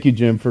Thank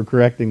you, Jim, for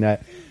correcting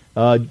that.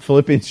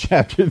 Philippians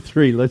chapter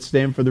 3. Let's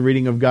stand for the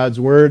reading of God's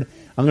Word.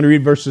 I'm going to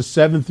read verses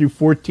 7 through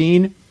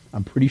 14.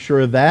 I'm pretty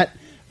sure of that.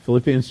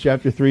 Philippians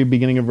chapter 3,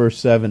 beginning of verse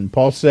 7.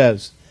 Paul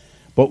says,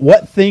 "But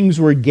what things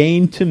were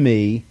gained to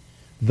me,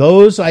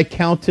 those I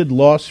counted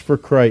loss for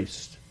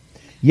Christ.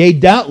 Yea,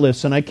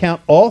 doubtless, and I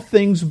count all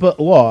things but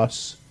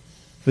loss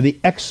for the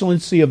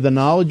excellency of the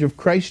knowledge of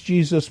Christ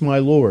Jesus my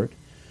Lord,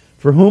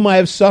 for whom I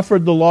have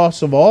suffered the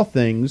loss of all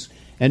things,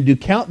 and do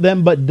count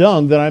them but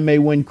dung, that I may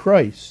win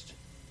Christ,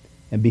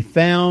 and be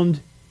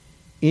found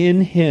in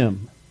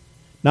him,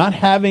 not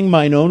having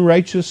mine own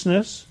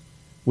righteousness,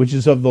 which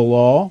is of the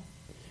law,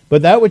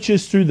 but that which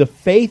is through the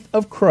faith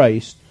of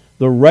Christ,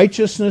 the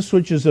righteousness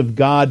which is of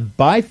God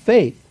by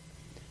faith,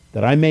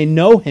 that I may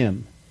know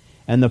him,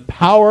 and the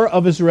power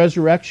of his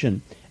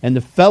resurrection, and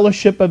the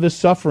fellowship of his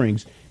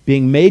sufferings,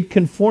 being made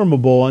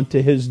conformable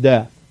unto his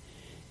death,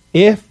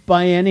 if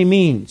by any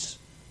means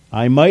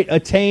I might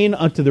attain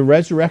unto the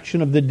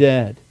resurrection of the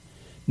dead,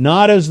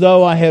 not as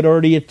though I had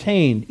already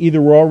attained,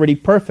 either were already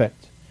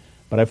perfect,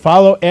 but I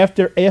follow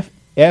after,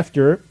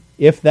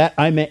 if that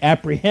I may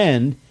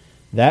apprehend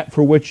that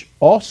for which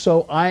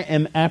also I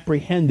am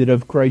apprehended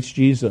of Christ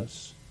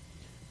Jesus.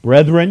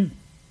 Brethren,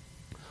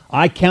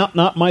 I count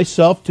not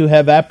myself to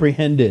have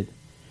apprehended,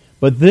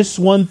 but this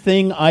one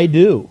thing I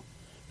do,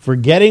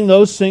 forgetting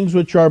those things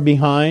which are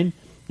behind,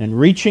 and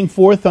reaching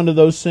forth unto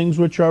those things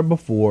which are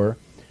before,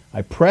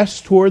 I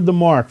press toward the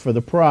mark for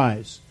the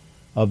prize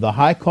of the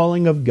high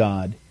calling of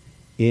God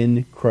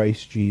in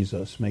Christ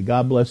Jesus." May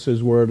God bless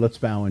his word. Let's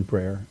bow in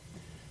prayer.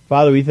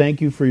 Father, we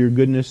thank you for your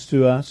goodness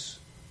to us,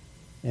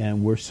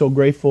 and we're so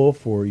grateful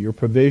for your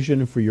provision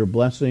and for your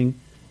blessing.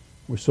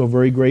 We're so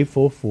very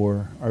grateful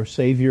for our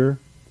Savior.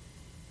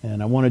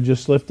 And I want to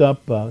just lift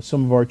up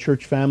some of our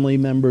church family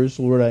members.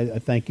 Lord, I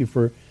thank you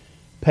for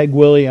Peg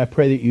Willie. I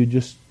pray that you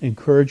just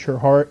encourage her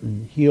heart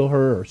and heal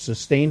her or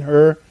sustain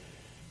her.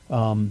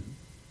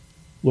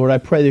 Lord, I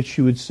pray that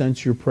she would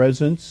sense your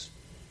presence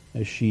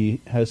as she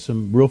has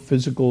some real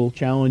physical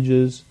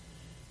challenges.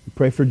 I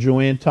pray for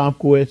Joanne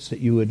Tomkowitz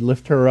that you would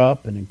lift her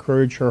up and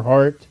encourage her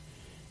heart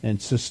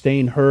and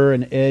sustain her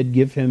and Ed.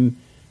 Give him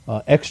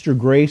extra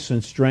grace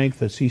and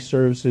strength as he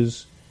serves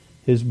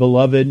his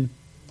beloved.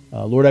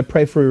 Lord, I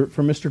pray for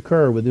Mr.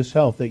 Kerr with his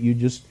health, that you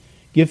just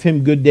give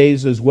him good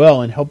days as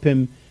well and help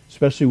him,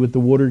 especially with the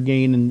water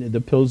gain and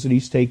the pills that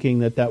he's taking,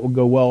 that will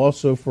go well.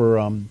 Also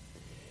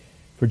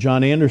for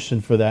John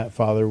Anderson, for that,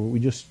 Father. We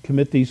just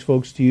commit these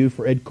folks to you.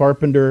 For Ed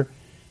Carpenter,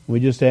 we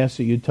just ask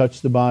that you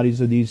touch the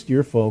bodies of these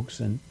dear folks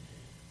and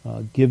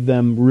give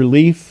them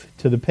relief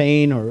to the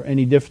pain or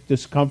any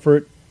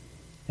discomfort.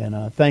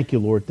 And thank you,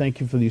 Lord. Thank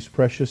you for these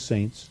precious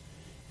saints.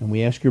 And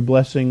we ask your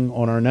blessing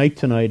on our night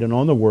tonight and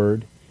on the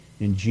Word.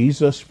 In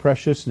Jesus'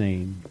 precious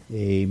name,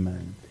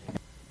 amen.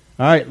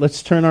 All right,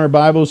 let's turn our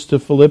Bibles to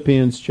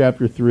Philippians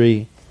chapter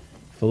 3.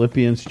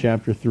 Philippians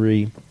chapter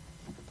 3.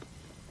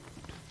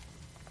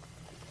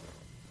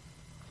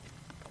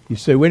 You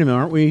say, wait a minute,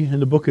 aren't we in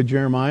the book of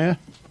Jeremiah?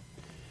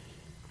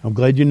 I'm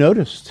glad you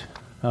noticed.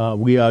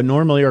 We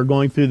normally are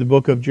going through the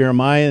book of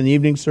Jeremiah in the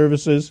evening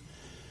services.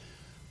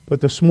 But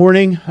this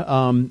morning,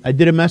 I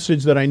did a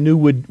message that I knew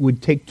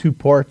would take two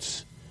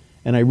parts.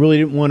 And I really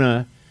didn't want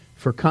to,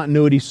 for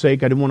continuity's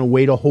sake, I didn't want to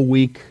wait a whole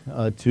week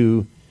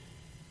to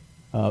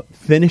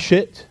finish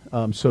it.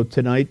 So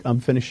tonight, I'm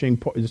finishing,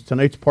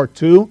 tonight's part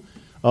 2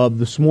 of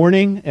this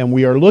morning. And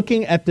we are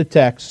looking at the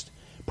text.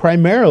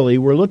 Primarily,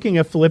 we're looking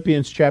at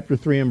Philippians chapter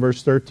 3 and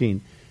verse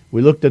 13.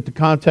 We looked at the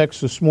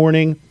context this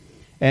morning,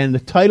 and the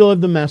title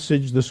of the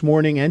message this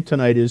morning and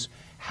tonight is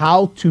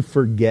How to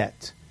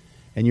Forget.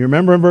 And you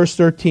remember in verse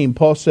 13,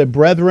 Paul said,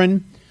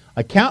 "Brethren,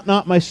 I count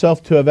not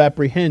myself to have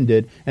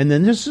apprehended." And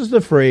then this is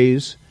the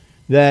phrase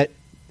that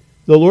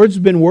the Lord's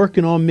been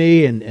working on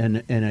me, and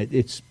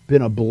it's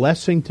been a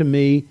blessing to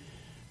me,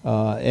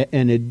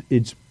 and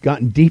it's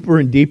gotten deeper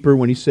and deeper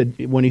when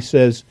he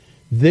says,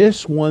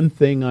 "This one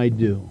thing I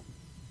do,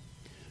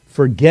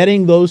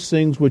 forgetting those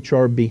things which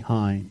are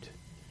behind,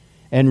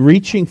 and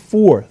reaching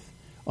forth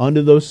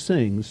unto those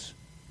things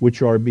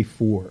which are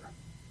before."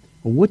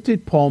 Well, what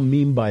did Paul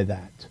mean by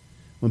that?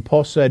 When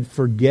Paul said,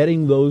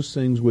 forgetting those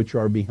things which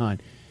are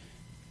behind.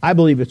 I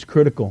believe it's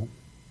critical.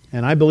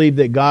 And I believe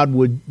that God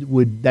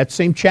would that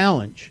same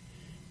challenge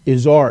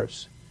is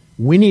ours.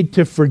 We need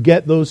to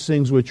forget those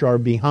things which are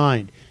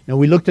behind. Now,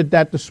 we looked at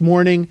that this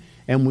morning,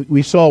 and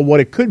we saw what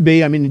it could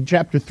be. I mean, in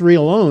chapter 3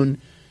 alone,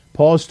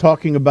 Paul is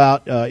talking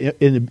about,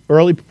 in the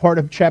early part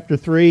of chapter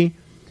 3,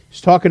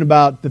 he's talking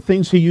about the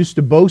things he used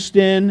to boast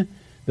in,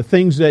 the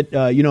things that,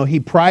 he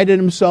prided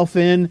himself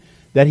in,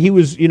 that he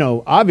was,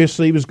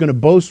 obviously he was going to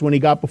boast when he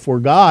got before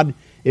God.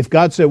 If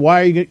God said,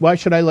 why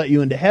should I let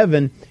you into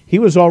heaven? He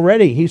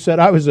said,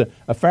 I was a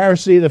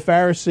Pharisee, the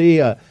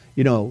Pharisee,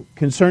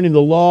 concerning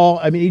the law.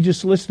 I mean, he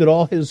just listed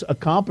all his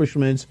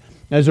accomplishments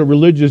as a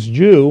religious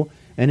Jew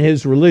and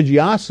his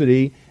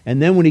religiosity. And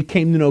then when he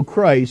came to know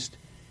Christ,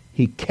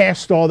 he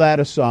cast all that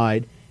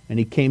aside, and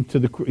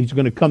he's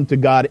going to come to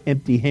God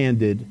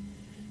empty-handed,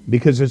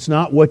 because it's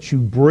not what you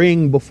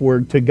bring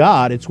to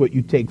God, it's what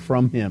you take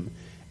from him.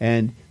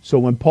 And so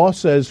when Paul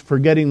says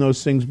forgetting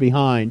those things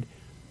behind,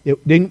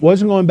 it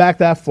wasn't going back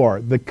that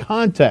far. The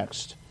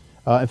context,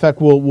 in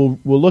fact, we'll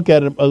look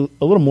at it a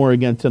little more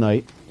again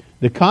tonight.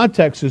 The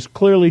context is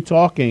clearly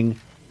talking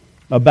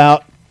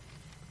about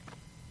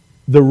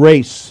the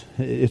race.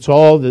 It's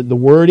all the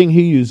wording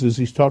he uses.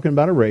 He's talking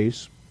about a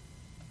race.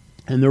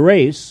 And the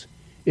race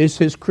is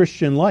his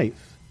Christian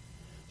life.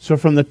 So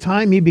from the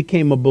time he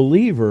became a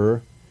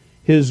believer,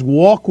 his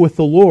walk with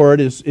the Lord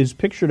is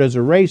pictured as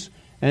a race,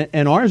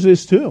 and ours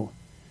is too.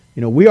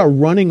 We are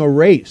running a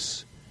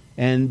race.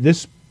 And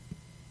this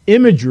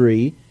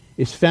imagery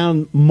is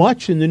found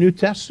much in the New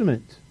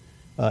Testament.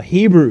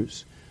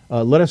 Hebrews,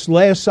 let us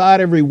lay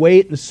aside every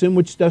weight and the sin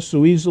which does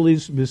so easily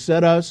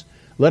beset us.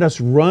 Let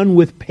us run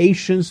with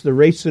patience the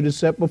race that is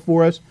set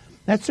before us.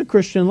 That's a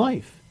Christian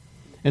life.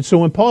 And so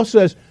when Paul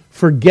says,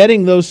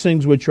 forgetting those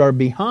things which are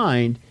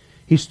behind,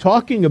 he's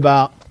talking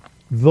about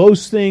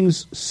those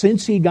things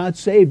since he got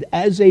saved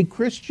as a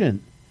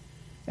Christian.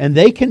 And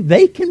they can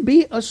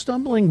be a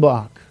stumbling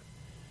block.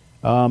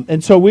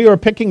 And so we are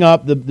picking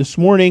up, this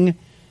morning,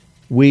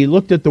 we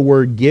looked at the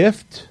word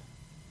gift,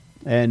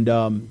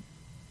 and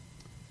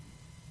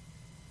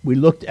we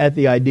looked at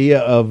the idea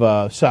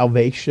of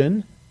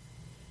salvation.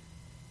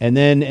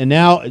 And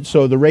now,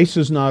 so the race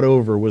is not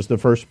over was the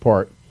first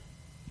part.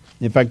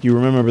 In fact, you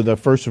remember the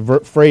first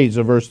phrase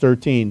of verse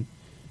 13.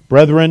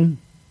 Brethren,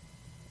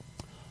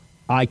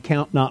 I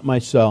count not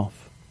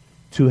myself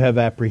to have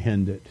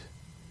apprehended.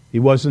 He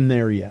wasn't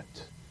there yet.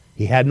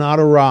 He had not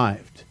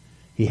arrived.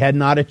 He had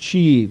not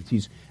achieved.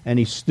 He's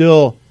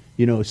still,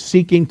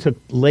 seeking to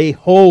lay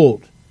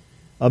hold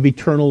of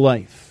eternal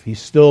life.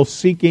 He's still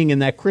seeking in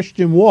that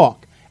Christian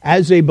walk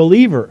as a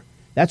believer.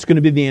 That's going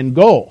to be the end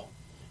goal.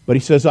 But he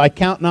says, I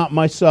count not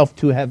myself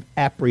to have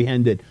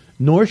apprehended,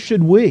 nor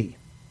should we.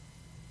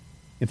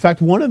 In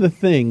fact, one of the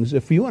things,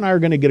 if you and I are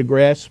going to get a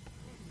grasp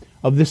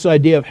of this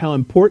idea of how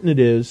important it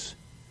is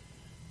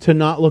to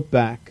not look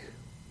back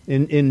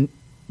in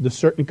the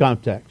certain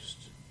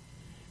contexts,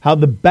 how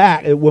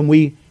when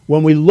we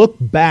look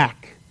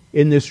back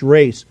in this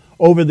race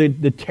over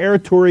the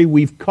territory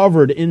we've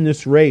covered in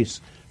this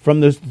race, from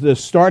the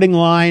starting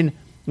line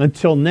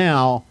until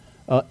now,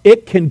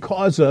 it can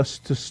cause us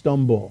to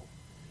stumble.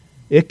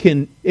 It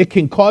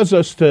can cause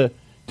us to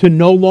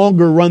no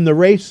longer run the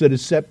race that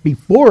is set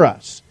before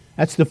us.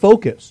 That's the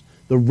focus.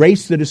 The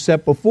race that is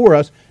set before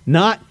us,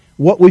 not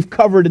what we've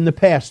covered in the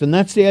past. And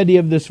that's the idea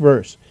of this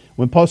verse.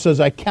 When Paul says,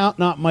 I count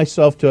not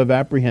myself to have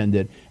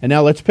apprehended. And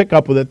now let's pick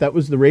up with it. That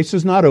was the race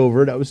is not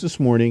over. That was this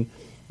morning.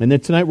 And then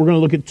tonight we're going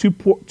to look at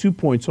 2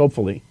 points,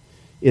 hopefully,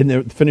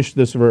 finish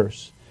this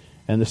verse.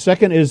 And the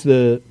second is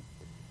the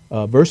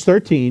verse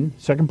 13,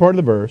 second part of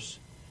the verse.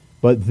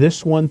 But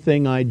this one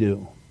thing I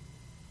do.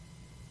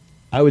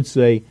 I would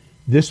say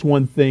this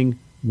one thing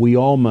we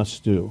all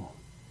must do.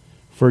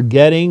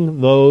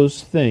 Forgetting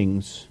those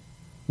things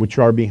which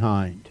are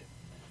behind.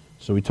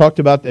 So we talked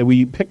about that.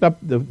 We picked up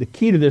the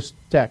key to this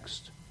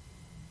text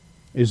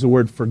is the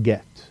word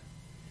forget.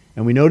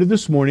 And we noted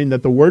this morning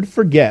that the word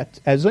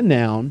forget as a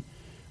noun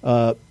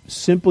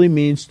simply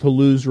means to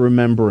lose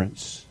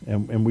remembrance.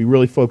 And we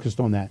really focused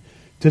on that.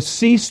 To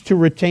cease to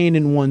retain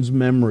in one's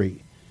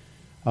memory.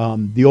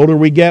 The older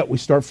we get, we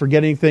start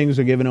forgetting things.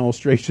 I gave an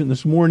illustration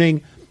this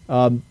morning.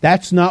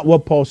 That's not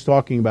what Paul's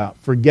talking about,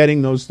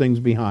 forgetting those things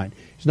behind.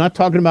 He's not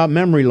talking about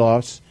memory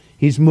loss.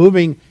 He's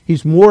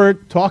more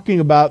talking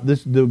about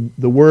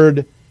the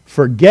word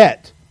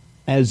forget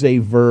as a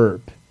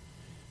verb.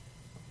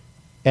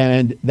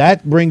 And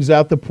that brings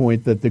out the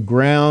point that the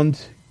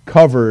ground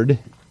covered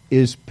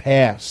is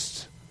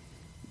past.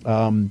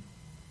 The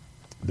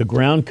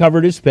ground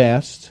covered is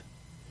past.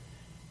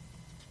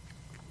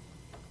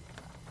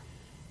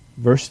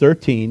 Verse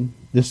 13,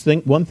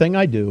 one thing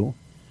I do,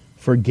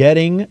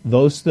 forgetting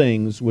those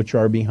things which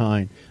are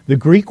behind. The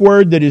Greek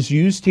word that is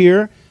used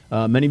here,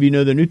 many of you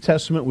know the New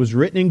Testament was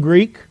written in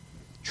Greek,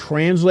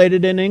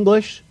 translated in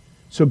English.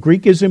 So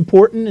Greek is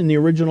important in the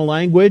original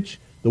language,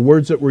 the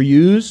words that were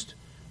used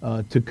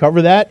to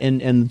cover that.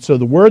 And so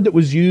the word that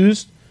was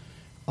used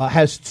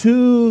has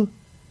two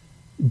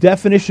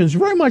definitions,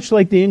 very much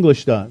like the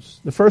English does.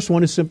 The first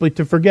one is simply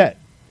to forget.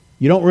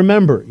 You don't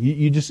remember.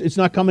 It's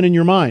not coming in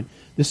your mind.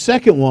 The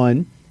second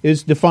one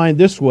is defined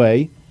this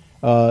way.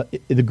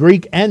 The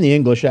Greek and the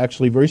English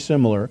actually very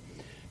similar.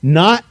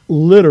 Not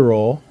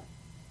literal,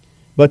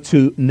 but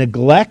to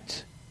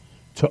neglect,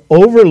 to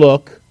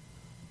overlook,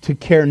 to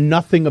care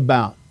nothing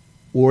about.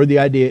 Or the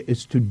idea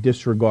is to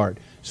disregard.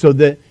 So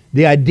the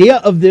idea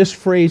of this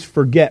phrase,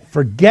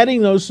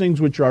 forgetting those things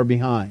which are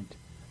behind,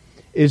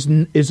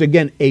 is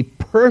again a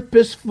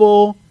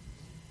purposeful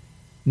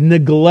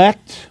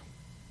neglect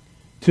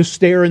to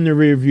stare in the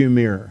rearview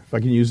mirror, if I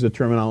can use the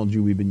terminology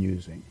we've been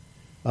using.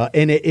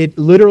 And it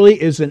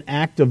literally is an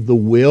act of the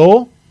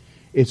will.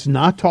 It's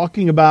not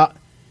talking about,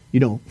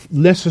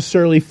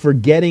 necessarily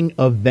forgetting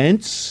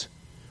events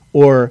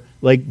or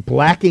like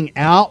blacking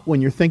out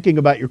when you're thinking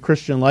about your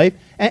Christian life.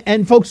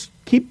 And folks,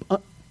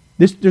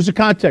 there's a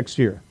context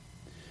here.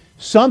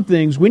 Some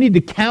things, we need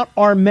to count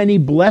our many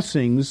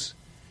blessings,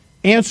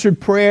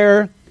 answered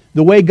prayer,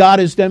 the way God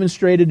has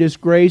demonstrated His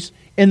grace,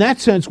 in that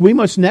sense, we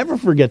must never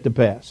forget the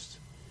past.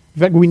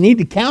 In fact, we need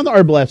to count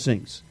our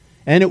blessings,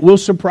 and it will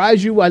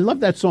surprise you. I love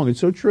that song. It's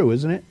so true,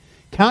 isn't it?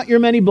 Count your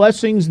many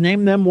blessings,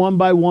 name them one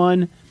by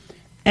one,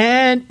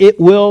 and it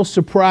will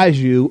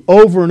surprise you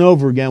over and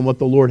over again what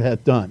the Lord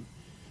hath done.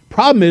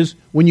 Problem is,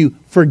 when you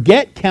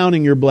forget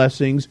counting your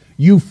blessings,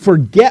 you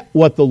forget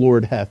what the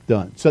Lord hath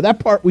done. So that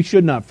part we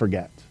should not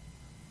forget.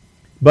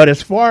 But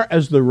as far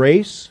as the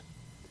race,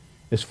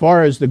 as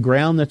far as the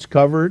ground that's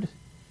covered,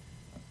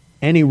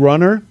 any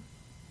runner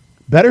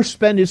better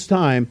spend his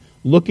time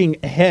looking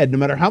ahead, no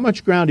matter how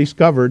much ground he's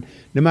covered,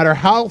 no matter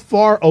how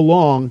far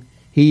along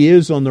he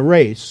is on the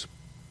race,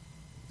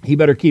 he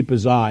better keep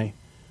his eye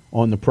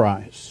on the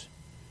prize.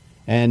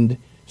 And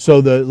so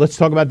let's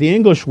talk about the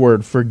English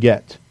word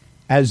forget.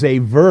 As a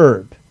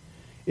verb,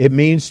 it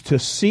means to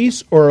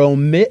cease or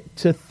omit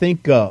to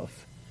think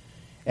of.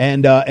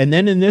 And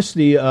then in this,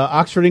 the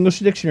Oxford English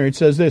Dictionary, it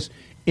says this,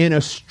 in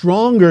a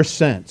stronger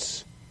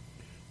sense,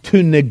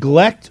 to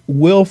neglect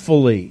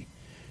willfully,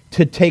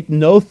 to take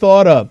no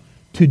thought of,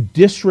 to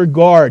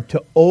disregard,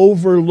 to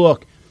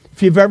overlook.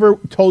 If you've ever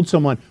told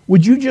someone,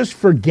 would you just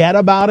forget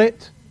about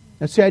it?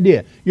 That's the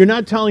idea. You're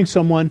not telling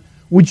someone,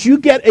 would you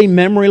get a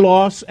memory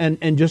loss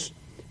and just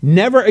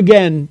never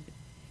again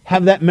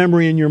have that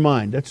memory in your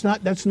mind? That's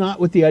not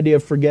what the idea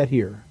of forget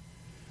here.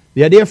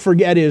 The idea of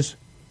forget is,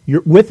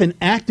 with an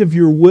act of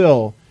your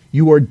will,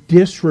 you are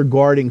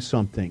disregarding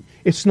something.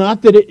 It's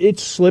not that it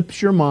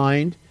slips your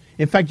mind.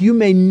 In fact, you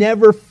may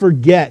never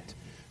forget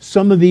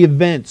some of the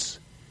events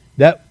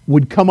that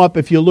would come up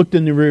if you looked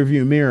in the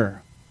rearview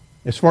mirror,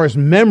 as far as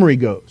memory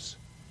goes.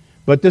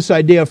 But this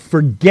idea of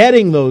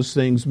forgetting those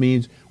things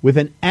means with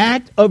an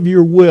act of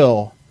your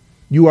will,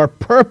 you are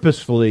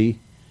purposefully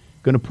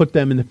going to put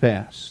them in the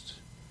past.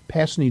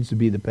 Past needs to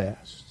be the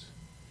past.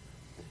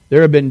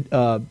 There have been,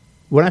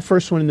 when I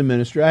first went into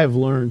ministry, I have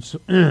learned,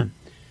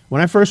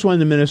 when I first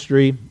went into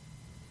ministry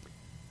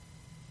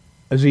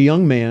as a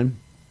young man,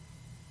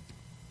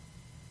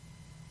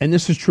 and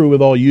this is true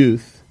with all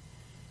youth,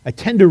 I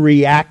tend to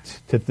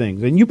react to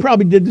things. And you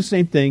probably did the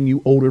same thing,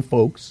 you older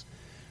folks.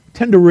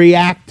 Tend to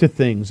react to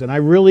things. And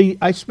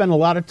I spent a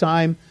lot of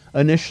time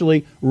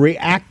initially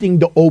reacting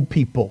to old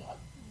people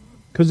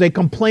because they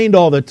complained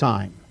all the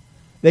time.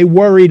 They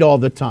worried all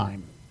the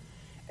time.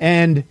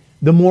 And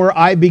the more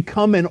I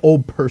become an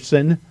old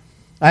person,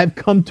 I've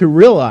come to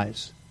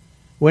realize,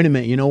 wait a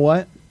minute, you know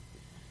what?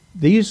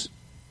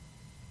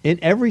 In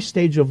every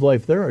stage of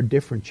life, there are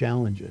different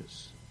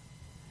challenges.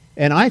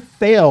 And I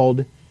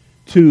failed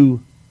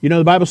to,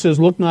 the Bible says,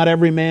 look not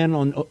every man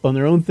on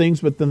their own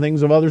things, but the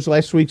things of others.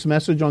 Last week's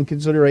message on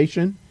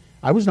consideration,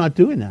 I was not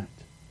doing that.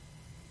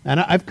 And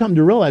I've come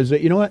to realize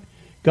that, you know what?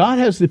 God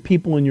has the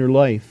people in your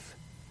life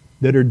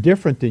that are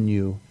different than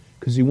you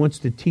because He wants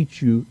to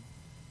teach you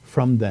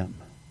from them.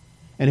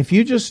 And if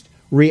you just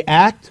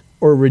react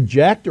or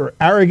reject or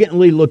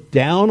arrogantly look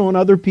down on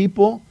other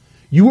people,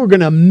 you are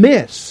going to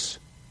miss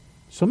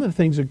some of the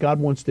things that God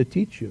wants to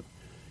teach you.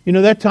 You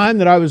know, that time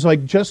that I was I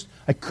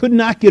could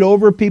not get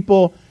over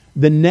people,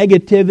 the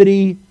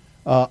negativity,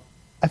 I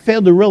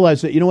failed to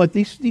realize that, you know what,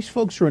 these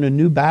folks are in a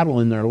new battle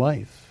in their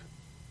life.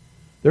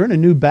 They're in a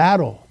new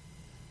battle.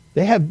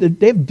 They have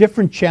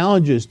different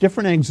challenges,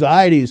 different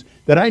anxieties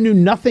that I knew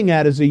nothing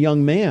at as a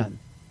young man.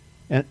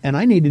 And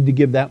I needed to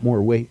give that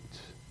more weight.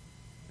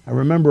 I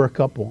remember a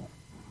couple,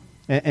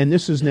 and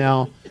this is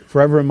now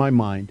forever in my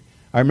mind.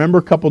 I remember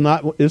a couple,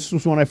 this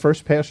was when I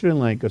first pastored in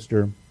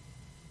Lancaster,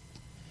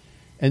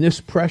 and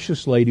this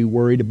precious lady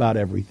worried about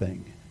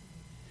everything.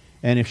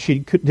 And if she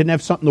didn't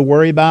have something to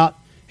worry about,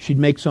 she'd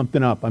make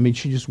something up. I mean,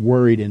 she just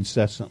worried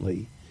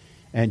incessantly.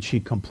 And she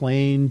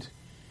complained.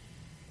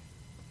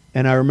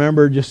 And I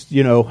remember just,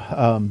 they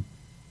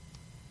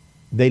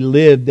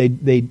lived,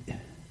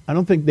 I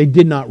don't think they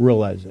did not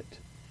realize it,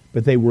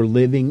 but they were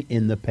living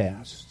in the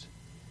past.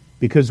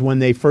 Because when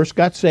they first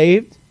got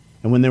saved,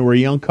 and when they were a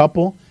young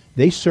couple,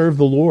 they served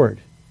the Lord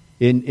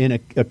in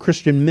a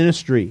Christian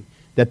ministry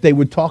that they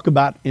would talk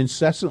about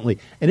incessantly.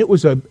 And it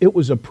was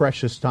a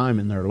precious time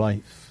in their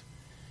life.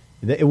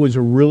 It was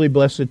a really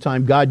blessed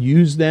time. God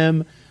used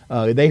them.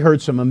 They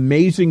heard some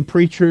amazing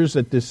preachers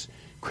at this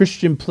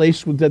Christian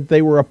place that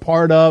they were a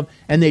part of,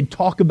 and they'd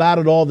talk about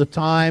it all the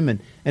time, and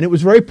it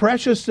was very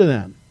precious to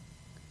them.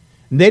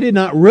 And they did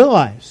not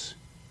realize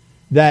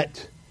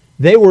that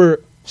they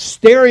were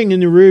staring in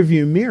the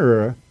rearview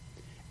mirror,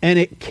 and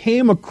it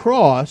came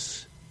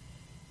across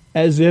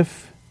as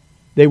if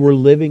they were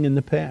living in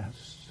the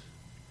past.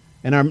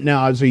 And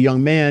now, as a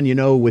young man,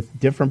 with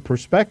different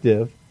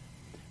perspective,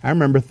 I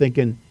remember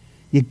thinking,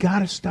 you got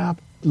to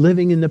stop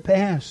living in the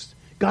past.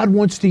 God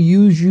wants to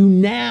use you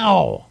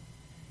now.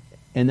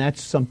 And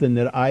that's something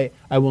that I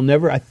will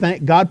never, I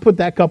thank God put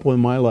that couple in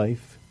my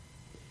life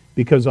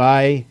because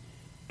I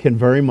can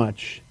very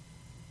much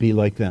be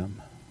like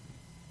them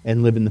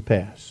and live in the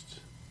past.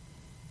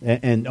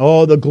 And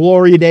the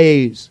glory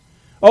days.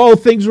 Oh,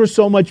 things were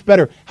so much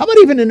better. How about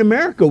even in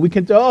America? We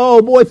can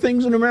oh boy,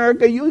 things in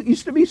America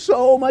used to be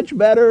so much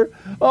better.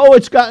 Oh,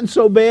 it's gotten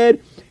so bad.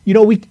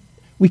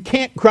 We We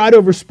can't cry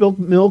over spilt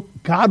milk.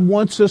 God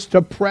wants us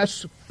to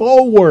press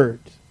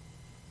forward.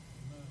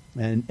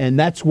 And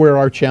that's where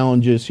our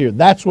challenge is here.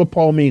 That's what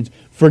Paul means.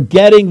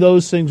 Forgetting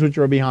those things which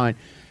are behind.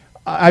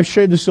 I've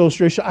shared this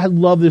illustration. I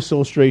love this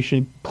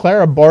illustration.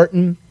 Clara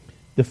Barton,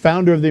 the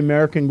founder of the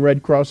American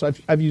Red Cross.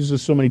 I've used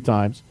this so many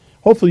times.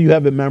 Hopefully you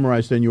have it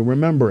memorized and you'll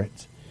remember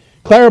it.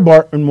 Clara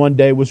Barton one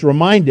day was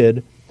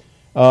reminded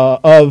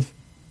of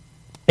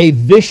a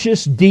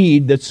vicious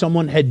deed that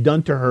someone had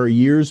done to her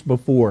years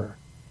before.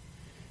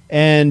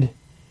 And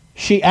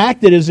she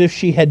acted as if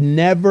she had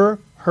never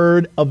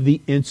heard of the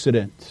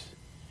incident.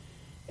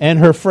 And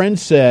her friend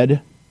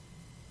said,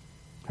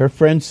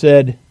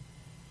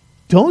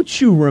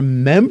 "Don't you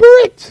remember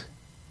it?"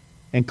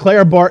 And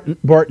Clara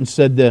Barton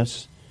said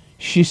this.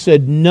 She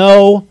said,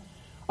 "No,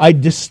 I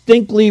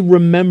distinctly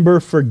remember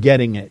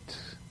forgetting it."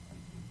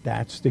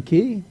 That's the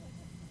key.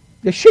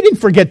 She didn't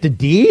forget the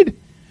deed.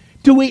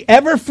 Do we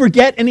ever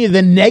forget any of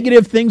the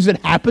negative things that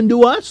happened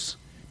to us?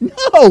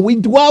 No, we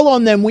dwell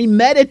on them. We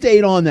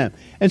meditate on them.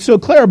 And so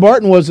Clara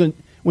Barton wasn't,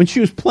 when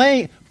she was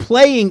playing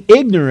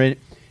ignorant,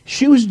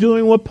 she was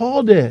doing what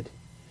Paul did.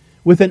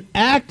 With an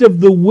act of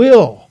the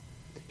will,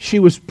 she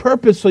was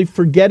purposely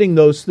forgetting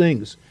those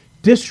things,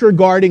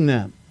 disregarding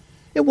them.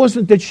 It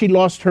wasn't that she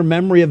lost her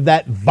memory of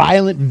that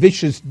violent,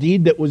 vicious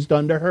deed that was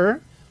done to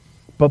her,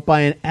 but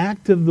by an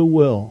act of the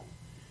will,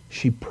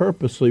 she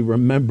purposely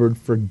remembered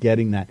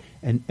forgetting that.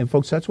 And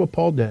folks, that's what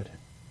Paul did.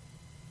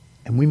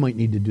 And we might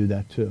need to do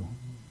that too.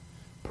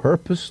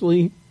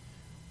 Purposely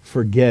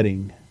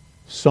forgetting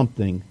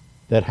something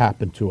that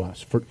happened to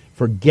us.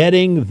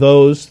 Forgetting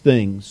those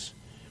things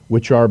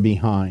which are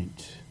behind.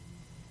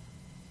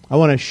 I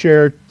want to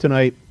share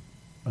tonight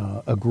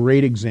a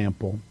great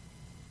example.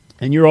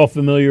 And you're all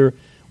familiar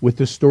with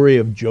the story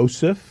of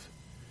Joseph.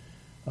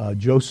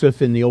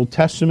 Joseph in the Old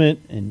Testament,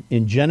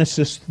 in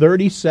Genesis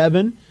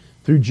 37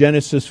 through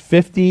Genesis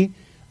 50,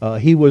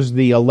 he was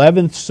the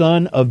 11th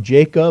son of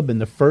Jacob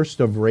and the first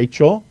of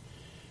Rachel.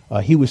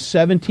 He was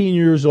 17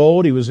 years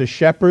old. He was a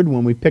shepherd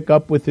when we pick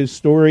up with his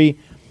story.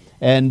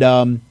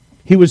 And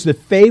he was the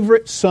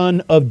favorite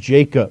son of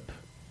Jacob.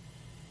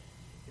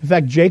 In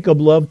fact, Jacob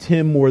loved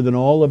him more than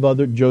all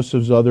of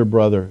Joseph's other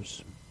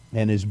brothers.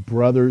 And his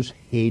brothers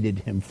hated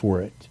him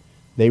for it.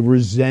 They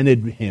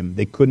resented him.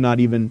 They could not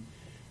even,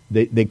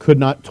 they could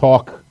not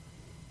talk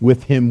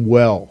with him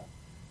well.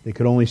 They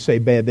could only say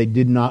bad. They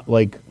did not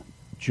like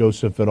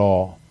Joseph at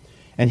all.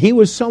 And he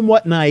was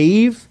somewhat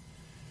naive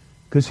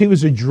because he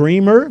was a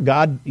dreamer.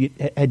 God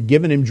had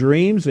given him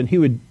dreams, and he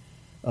would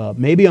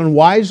maybe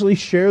unwisely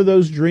share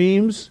those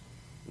dreams,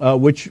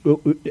 which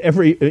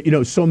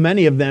so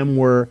many of them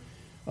were,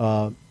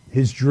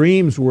 his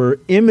dreams were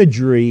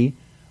imagery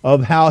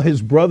of how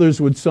his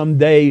brothers would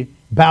someday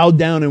bow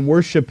down and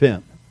worship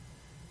him.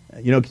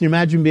 Can you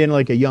imagine being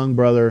like a young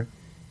brother,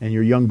 and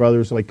your young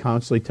brother's like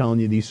constantly telling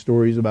you these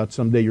stories about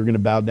someday you're going to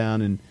bow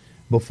down and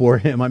before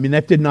him? I mean,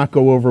 that did not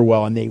go over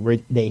well, and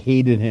they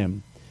hated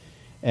him.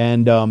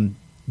 And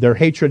their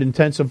hatred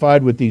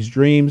intensified with these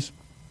dreams.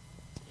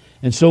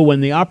 And so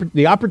when the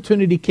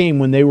opportunity came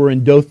when they were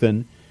in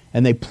Dothan,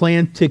 and they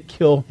planned to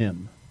kill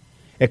him,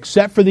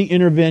 except for the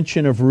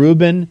intervention of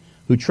Reuben,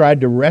 who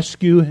tried to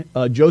rescue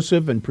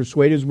Joseph and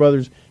persuade his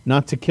brothers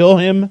not to kill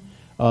him.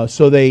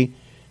 So they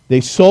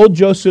sold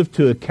Joseph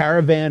to a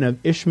caravan of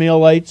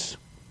Ishmaelites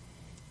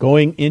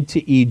going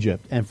into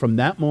Egypt. And from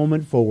that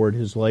moment forward,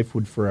 his life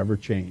would forever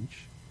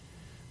change.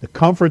 The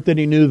comfort that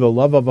he knew, the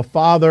love of a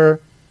father,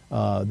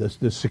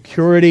 the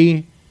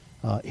security,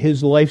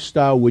 his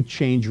lifestyle would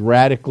change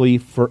radically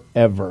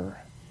forever.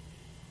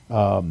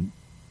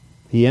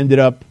 He ended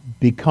up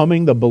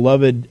becoming the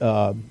beloved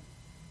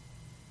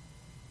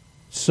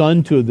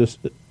son to this.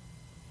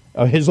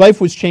 His life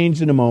was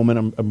changed in a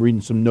moment. I'm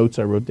reading some notes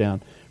I wrote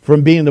down.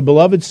 From being the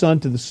beloved son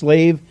to the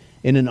slave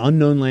in an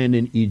unknown land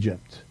in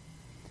Egypt.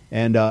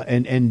 And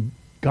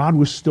God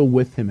was still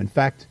with him. In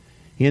fact,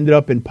 he ended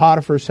up in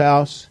Potiphar's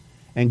house,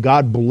 and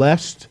God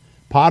blessed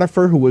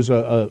Potiphar, who was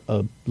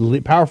a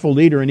powerful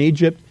leader in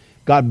Egypt.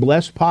 God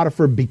blessed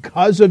Potiphar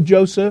because of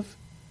Joseph.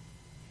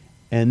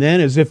 And then,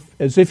 as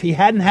if he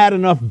hadn't had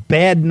enough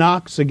bad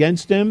knocks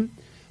against him,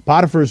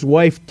 Potiphar's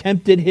wife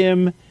tempted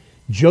him.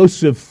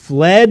 Joseph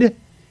fled,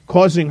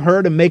 causing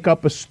her to make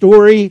up a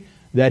story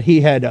that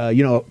he had,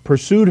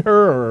 pursued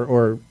her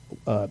or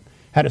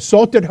had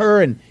assaulted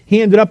her, and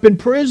he ended up in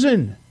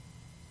prison.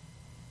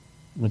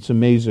 It's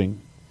amazing.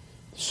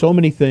 So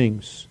many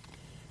things,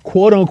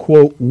 quote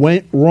unquote,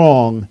 went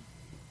wrong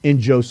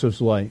in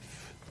Joseph's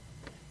life.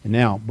 And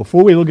now,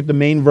 before we look at the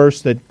main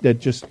verse that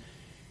just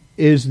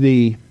is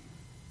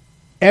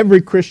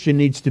every Christian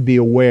needs to be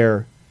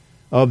aware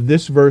of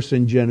this verse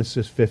in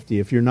Genesis 50,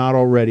 if you're not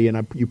already,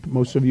 and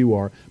most of you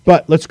are.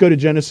 But let's go to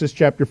Genesis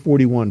chapter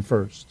 41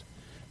 first.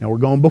 Now we're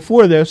going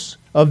before this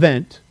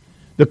event,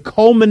 the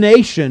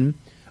culmination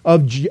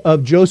of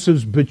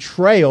Joseph's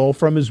betrayal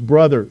from his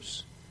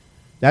brothers.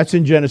 That's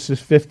in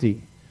Genesis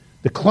 50.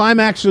 The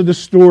climax of the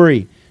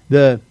story,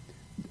 the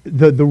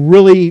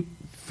really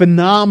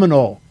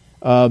phenomenal,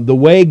 the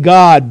way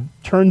God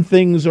turned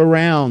things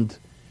around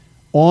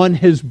on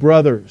his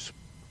brothers.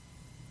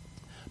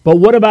 But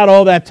what about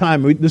all that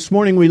time? This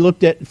morning we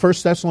looked at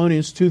 1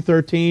 Thessalonians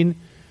 2:13,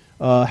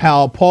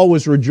 how Paul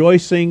was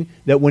rejoicing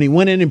that when he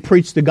went in and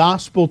preached the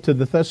gospel to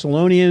the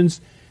Thessalonians,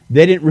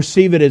 they didn't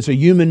receive it as a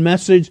human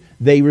message.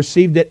 They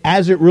received it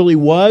as it really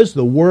was,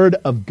 the Word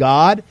of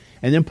God.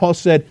 And then Paul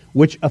said,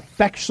 which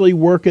effectually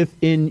worketh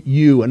in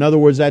you. In other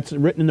words, that's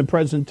written in the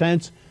present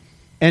tense,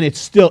 and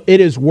it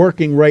is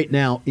working right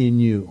now in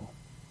you.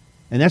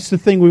 And that's the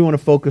thing we want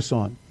to focus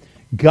on.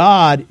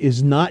 God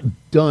is not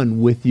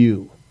done with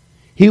you.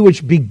 He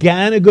which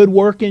began a good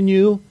work in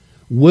you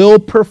will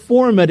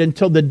perform it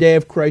until the day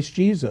of Christ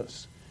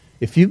Jesus.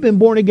 If you've been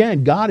born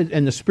again,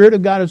 and the Spirit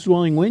of God is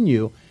dwelling in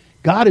you,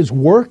 God is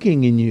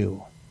working in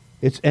you.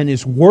 And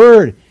His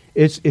Word,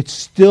 it's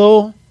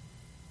still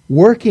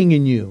working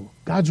in you.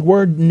 God's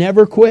Word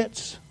never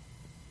quits.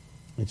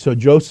 And so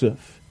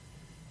Joseph,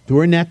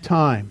 during that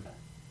time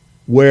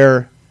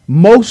where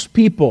most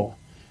people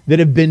that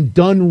have been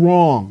done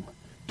wrong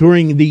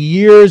during the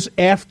years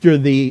after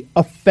the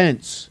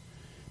offense,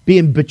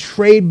 being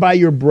betrayed by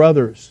your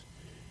brothers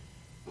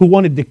who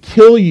wanted to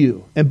kill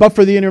you, and but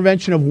for the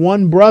intervention of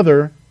one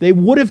brother, they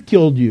would have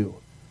killed you.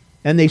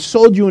 And they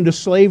sold you into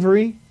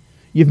slavery.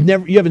 You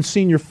haven't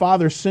seen your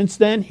father since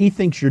then. He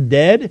thinks you're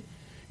dead.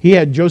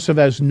 Joseph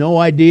has no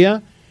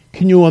idea.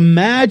 Can you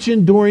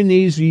imagine during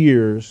these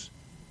years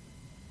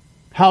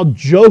how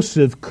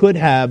Joseph could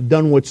have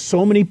done what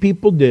so many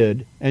people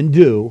did and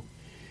do?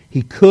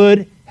 He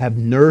could have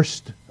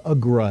nursed a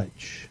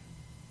grudge.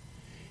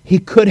 He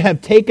could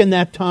have taken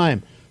that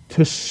time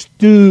to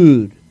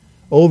stew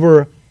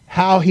over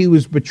how he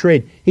was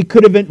betrayed. He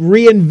could have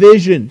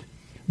re-envisioned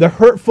the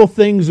hurtful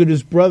things that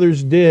his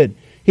brothers did.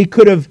 He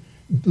could have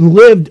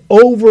lived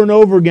over and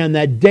over again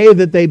that day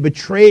that they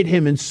betrayed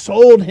him and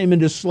sold him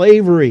into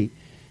slavery,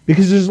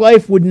 because his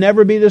life would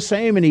never be the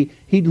same, and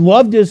he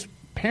loved his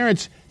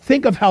parents.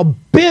 Think of how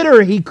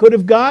bitter he could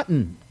have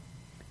gotten.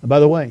 And by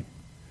the way,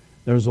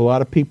 there's a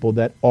lot of people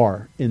that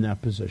are in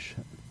that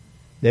position.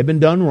 They've been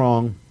done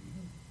wrong,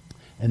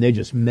 and they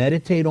just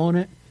meditate on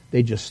it.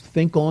 They just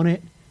think on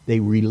it. They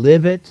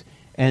relive it.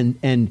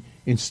 And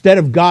instead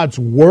of God's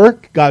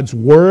work, God's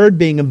Word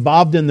being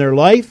involved in their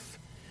life,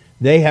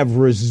 they have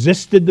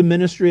resisted the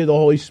ministry of the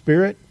Holy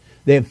Spirit.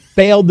 They have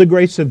failed the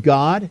grace of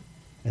God,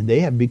 and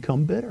they have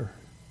become bitter.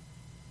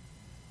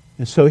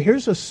 And so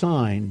here's a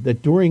sign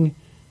that during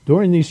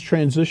these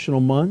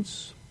transitional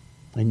months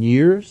and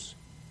years,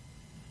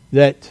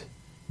 that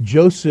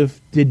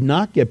Joseph did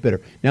not get bitter.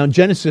 Now in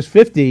Genesis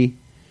 50,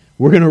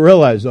 we're going to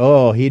realize,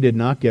 he did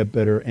not get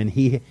bitter. And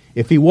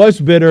if he was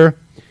bitter,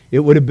 it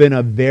would have been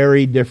a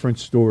very different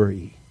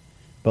story.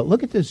 But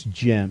look at this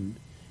gem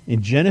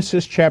in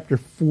Genesis chapter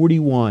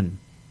 41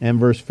 and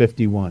verse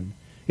 51.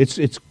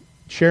 It's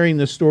sharing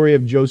the story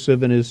of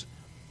Joseph and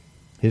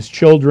his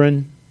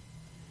children.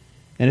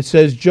 And it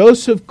says,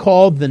 Joseph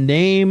called the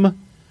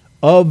name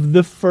of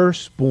the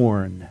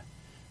firstborn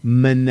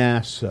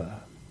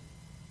Manasseh.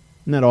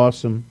 Isn't that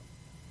awesome?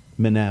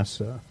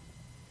 Manasseh.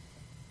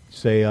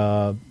 Say,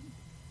 I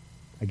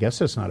guess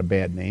that's not a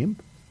bad name.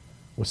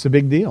 What's the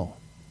big deal?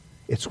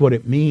 It's what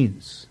it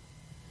means.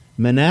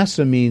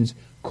 Manasseh means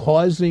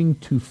causing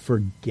to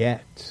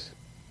forget.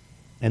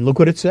 And look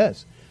what it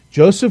says.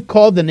 Joseph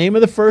called the name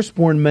of the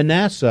firstborn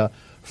Manasseh,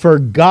 for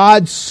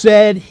God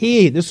said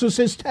he. This was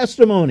his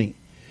testimony.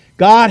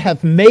 God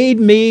hath made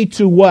me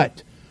to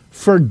what?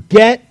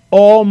 Forget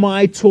all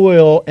my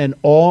toil and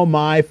all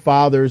my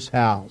father's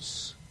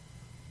house.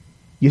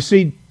 You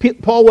see,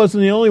 Paul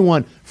wasn't the only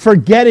one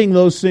forgetting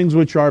those things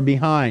which are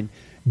behind.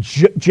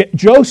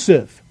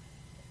 Joseph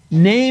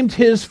named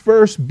his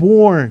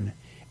firstborn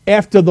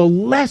after the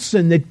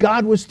lesson that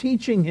God was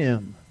teaching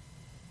him,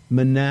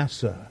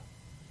 Manasseh,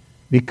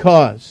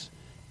 because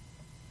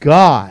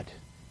God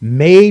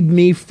made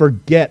me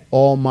forget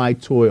all my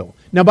toil.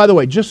 Now, by the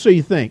way, just so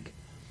you think,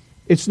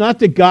 it's not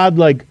that God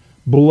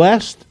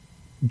blessed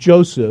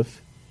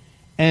Joseph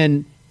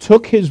and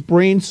took his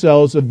brain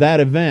cells of that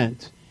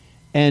event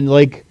and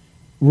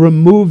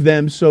removed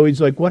them, so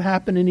he's like, what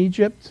happened in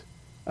Egypt?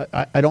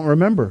 I don't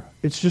remember.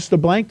 It's just a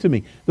blank to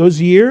me.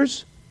 Those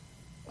years,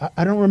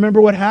 I don't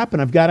remember what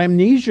happened. I've got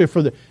amnesia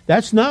for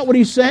That's not what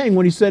he's saying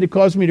when he said it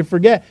caused me to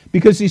forget.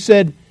 Because he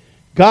said,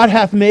 God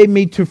hath made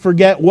me to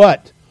forget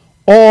what?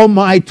 All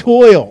my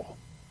toil.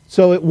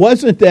 So it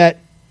wasn't that,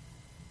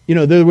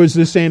 there was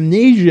this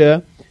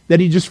amnesia that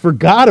he just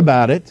forgot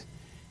about it.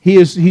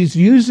 He's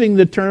using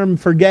the term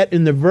forget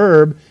in the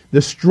verb,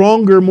 the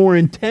stronger, more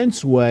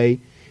intense way.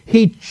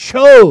 He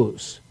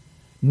chose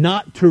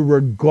not to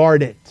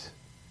regard it.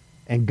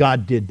 And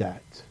God did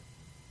that.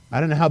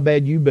 I don't know how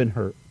bad you've been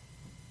hurt.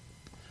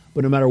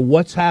 But no matter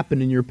what's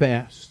happened in your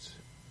past,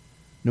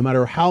 no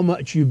matter how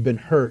much you've been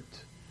hurt,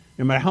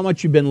 no matter how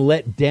much you've been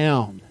let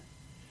down,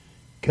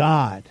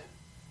 God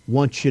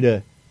wants you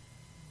to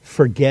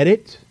forget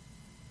it,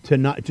 to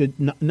not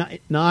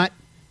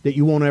that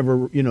you won't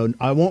ever,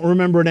 I won't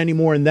remember it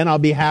anymore and then I'll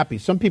be happy.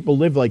 Some people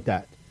live like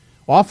that.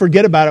 Well, I'll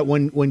forget about it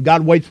when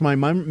God wipes my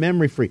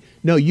memory free.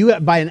 No, you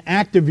by an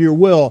act of your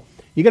will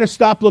You got to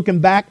stop looking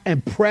back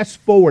and press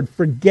forward.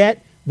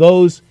 Forget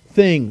those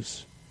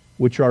things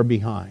which are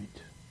behind.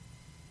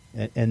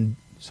 And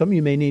some of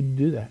you may need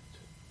to do that.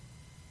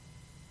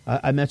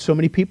 I met so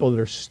many people that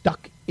are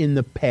stuck in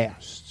the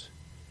past.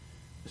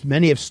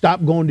 Many have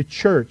stopped going to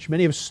church.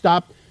 Many have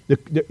stopped,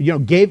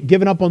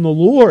 given up on the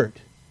Lord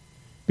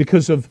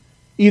because of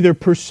either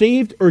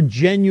perceived or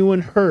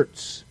genuine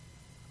hurts.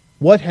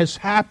 What has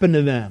happened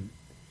to them?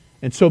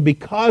 And so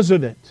because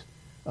of it,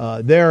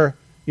 they're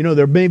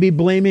maybe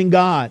blaming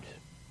God.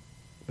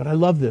 But I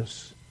love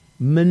this.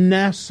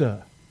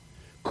 Manasseh,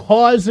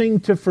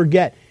 causing to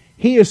forget.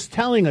 He is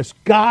telling us,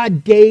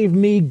 God gave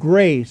me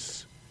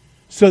grace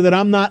so that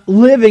I'm not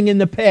living in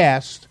the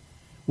past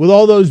with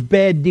all those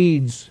bad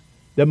deeds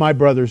that my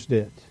brothers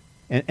did.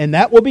 And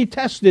that will be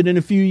tested in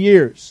a few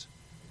years.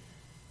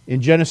 In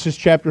Genesis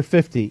chapter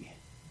 50,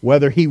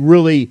 whether he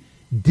really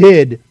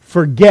did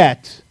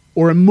forget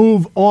or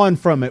move on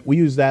from it. We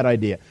use that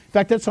idea. In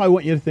fact, that's how I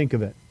want you to think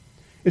of it.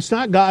 It's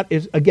not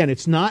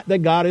it's not that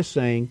God is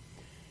saying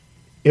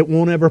it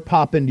won't ever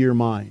pop into your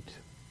mind.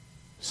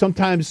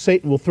 Sometimes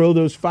Satan will throw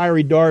those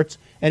fiery darts,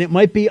 and it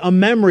might be a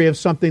memory of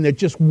something that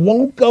just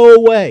won't go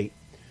away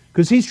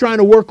because he's trying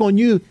to work on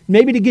you,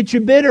 maybe to get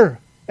you bitter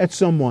at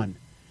someone.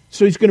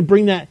 So he's going to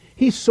bring that.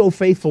 He's so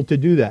faithful to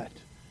do that.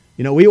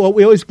 We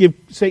always give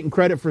Satan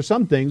credit for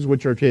some things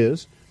which are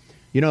his.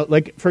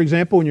 Like, for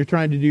example, when you're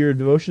trying to do your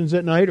devotions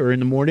at night or in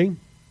the morning,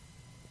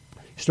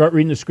 you start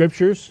reading the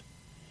Scriptures,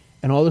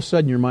 and all of a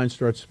sudden your mind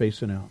starts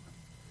spacing out.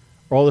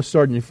 Or all of a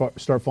sudden you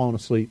start falling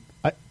asleep.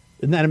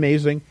 Isn't that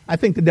amazing? I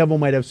think the devil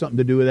might have something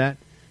to do with that,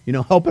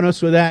 helping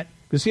us with that,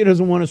 because he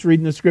doesn't want us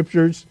reading the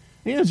Scriptures.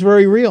 It's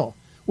very real.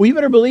 Well, you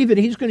better believe that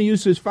he's going to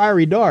use his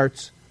fiery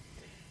darts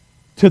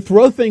to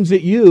throw things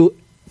at you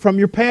from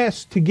your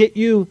past to get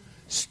you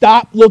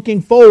stop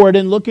looking forward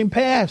and looking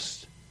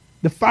past.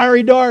 The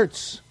fiery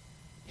darts.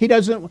 He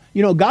doesn't,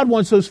 God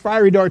wants those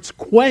fiery darts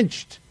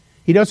quenched.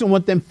 He doesn't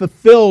want them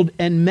fulfilled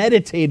and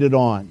meditated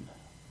on.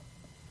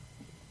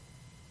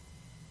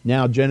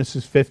 Now,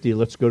 Genesis 50.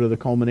 Let's go to the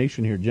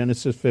culmination here.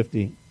 Genesis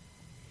 50.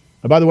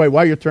 And by the way,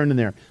 while you're turning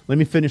there, let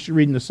me finish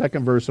reading the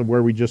second verse of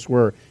where we just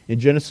were. In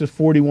Genesis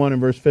 41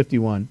 and verse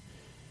 51,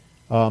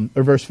 or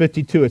verse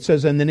 52, it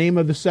says, "And the name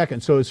of the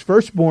second." So his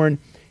firstborn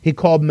he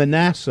called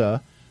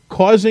Manasseh,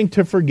 causing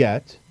to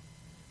forget.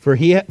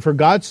 For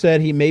God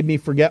said, He made me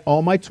forget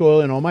all my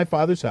toil in all my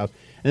father's house.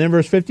 And then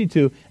verse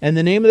 52, "And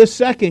the name of the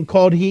second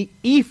called he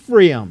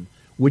Ephraim,"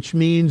 which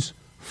means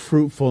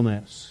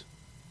fruitfulness.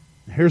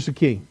 Here's the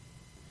key.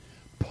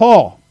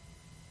 Paul,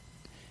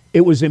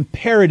 it was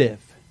imperative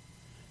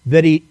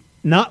that he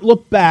not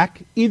look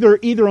back either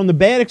on the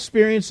bad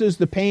experiences,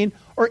 the pain,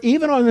 or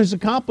even on his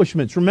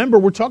accomplishments. Remember,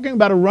 we're talking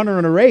about a runner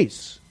in a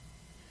race.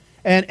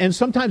 And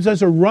sometimes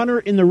as a runner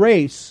in the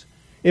race,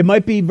 it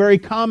might be very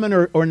common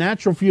or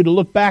natural for you to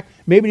look back,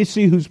 maybe to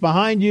see who's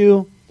behind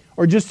you,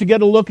 or just to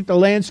get a look at the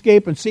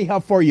landscape and see how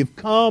far you've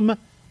come.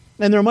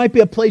 And there might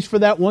be a place for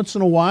that once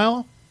in a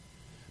while.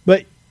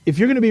 But if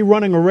you're going to be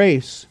running a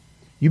race,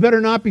 you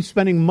better not be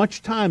spending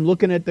much time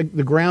looking at the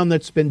ground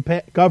that's been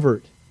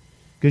covered.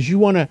 Because you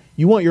want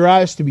your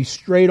eyes to be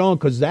straight on,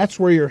 because that's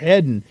where you're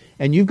heading,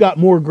 and you've got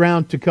more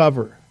ground to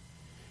cover.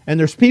 And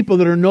there's people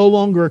that are no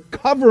longer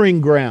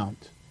covering ground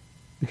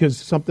because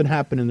something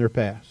happened in their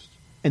past,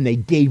 and they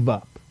gave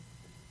up.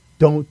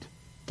 Don't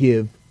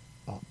give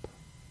up.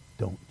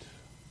 Don't.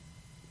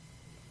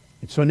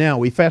 And so now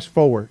we fast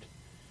forward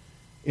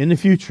in the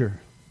future,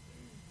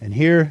 and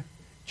here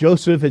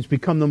Joseph has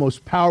become one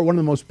of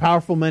the most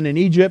powerful men in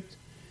Egypt,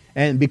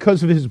 and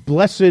because of his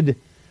blessed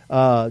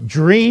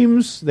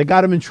dreams that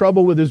got him in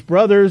trouble with his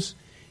brothers,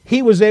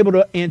 he was able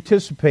to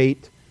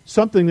anticipate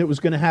something that was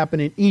going to happen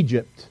in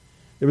Egypt.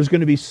 There was going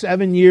to be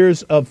 7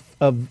 years of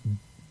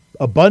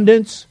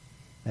abundance,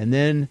 and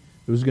then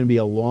there was going to be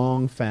a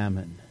long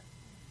famine.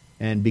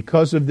 And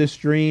because of this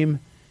dream,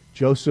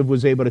 Joseph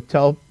was able to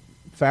tell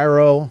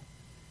Pharaoh,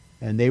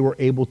 and they were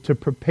able to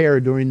prepare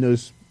during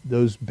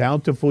those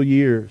bountiful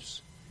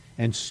years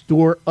and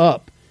store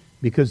up,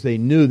 because they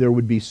knew there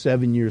would be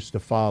 7 years to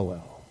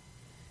follow.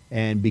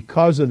 And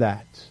because of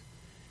that,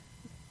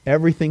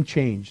 everything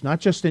changed, not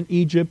just in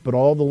Egypt, but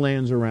all the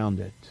lands around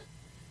it.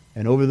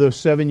 And over those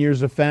 7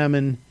 years of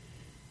famine,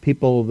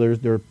 people,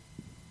 their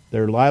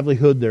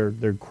livelihood,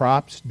 their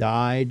crops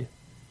died.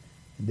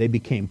 They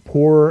became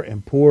poorer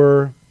and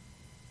poorer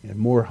and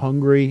more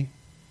hungry.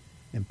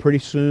 And pretty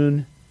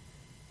soon,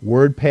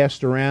 word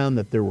passed around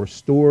that there were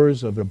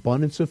stores of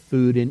abundance of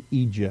food in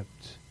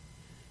Egypt.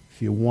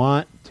 If you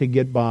want to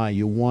get by,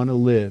 you want to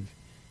live,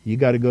 you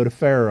got to go to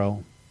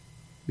Pharaoh,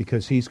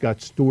 because he's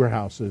got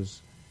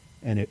storehouses,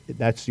 and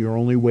that's your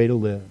only way to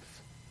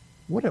live.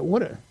 What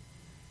an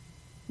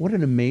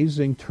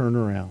amazing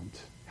turnaround.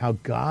 How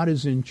God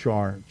is in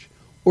charge,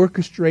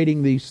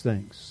 orchestrating these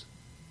things.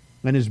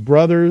 And his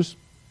brothers,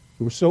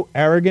 who were so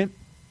arrogant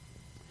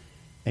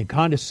and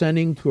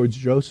condescending towards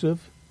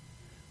Joseph,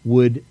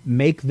 would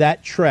make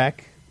that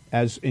trek,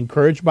 as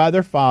encouraged by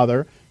their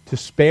father, to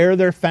spare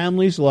their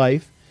family's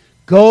life.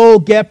 Go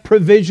get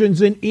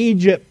provisions in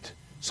Egypt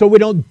so we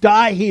don't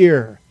die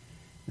here.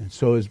 And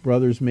so his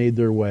brothers made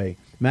their way.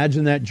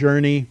 Imagine that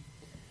journey.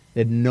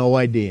 They had no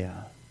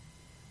idea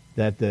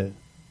that the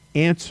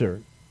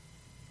answer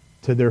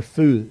to their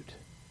food,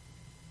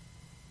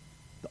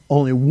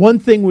 only one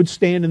thing would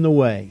stand in the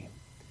way,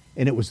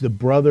 and it was the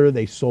brother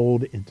they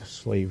sold into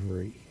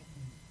slavery.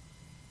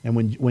 And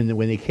when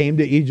they came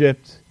to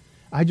Egypt,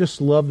 I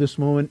just love this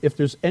moment. If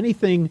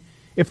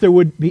there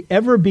would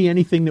ever be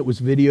anything that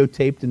was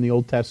videotaped in the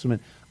Old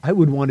Testament, I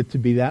would want it to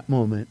be that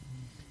moment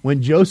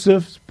when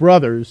Joseph's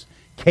brothers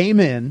came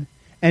in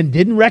and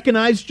didn't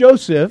recognize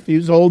Joseph. He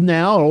was old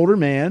now, an older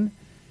man.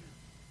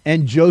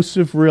 And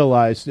Joseph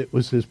realized it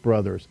was his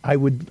brothers. I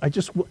want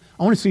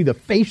to see the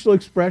facial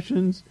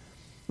expressions.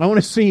 I want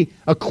to see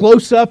a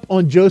close-up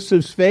on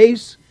Joseph's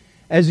face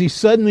as he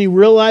suddenly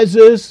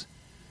realizes,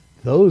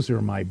 those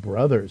are my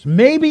brothers.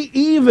 Maybe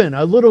even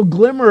a little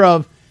glimmer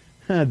of,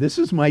 this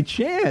is my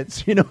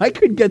chance. I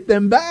could get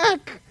them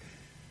back.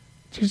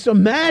 Just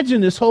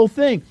imagine this whole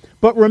thing.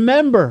 But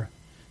remember,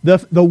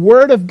 the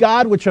word of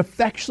God which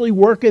effectually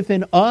worketh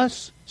in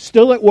us,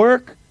 still at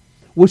work,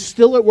 was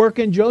still at work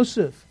in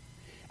Joseph.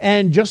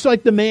 And just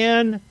like the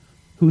man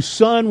whose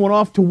son went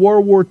off to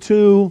World War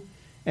II,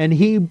 and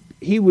he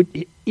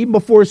would, even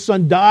before his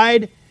son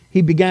died,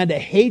 he began to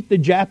hate the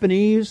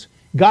Japanese.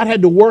 God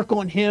had to work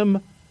on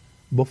him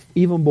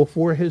even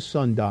before his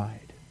son died.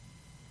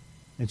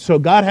 And so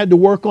God had to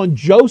work on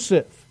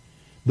Joseph.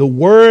 The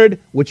word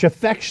which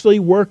effectually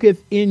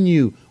worketh in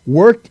you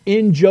worked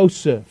in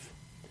Joseph,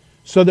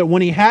 so that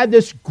when he had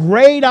this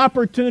great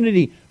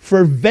opportunity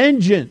for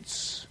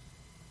vengeance,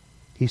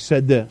 he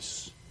said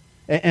this.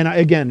 And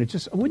again, it's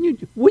just,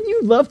 wouldn't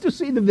you love to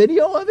see the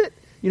video of it?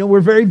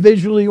 We're very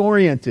visually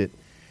oriented.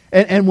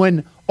 And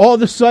when all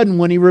of a sudden,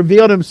 when he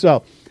revealed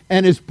himself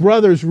and his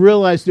brothers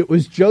realized it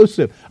was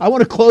Joseph, I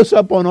want to close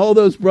up on all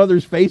those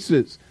brothers'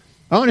 faces.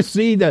 I want to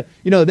see that,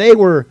 they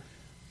were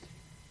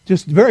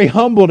just very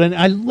humbled. And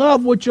I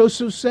love what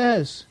Joseph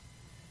says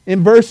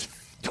in verse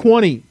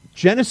 20,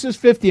 Genesis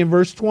 50 and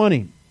verse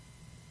 20.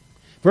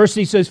 First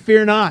he says,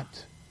 fear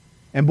not.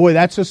 And boy,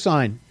 that's a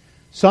sign.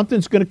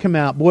 Something's going to come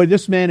out. Boy,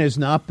 this man is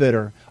not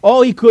bitter.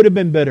 Oh, he could have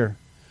been bitter.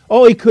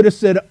 Oh, he could have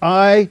said,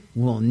 I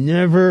will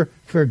never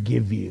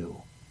forgive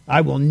you.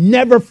 I will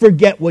never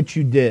forget what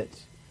you did.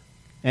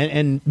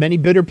 And many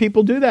bitter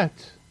people do that.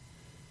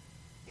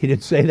 He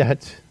didn't say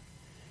that.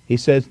 He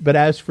says, but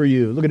as for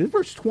you. Look at it.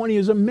 Verse 20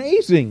 is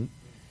amazing.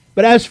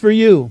 But as for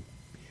you,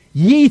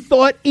 ye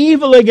thought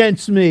evil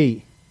against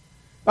me.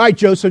 All right,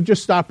 Joseph,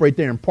 just stop right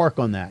there and park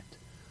on that.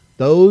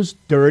 Those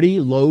dirty,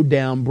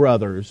 low-down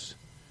brothers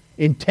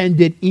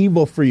intended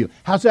evil for you.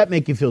 How's that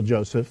make you feel,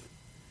 Joseph?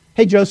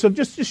 Hey, Joseph,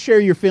 just share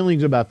your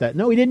feelings about that.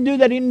 No, he didn't do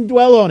that. He didn't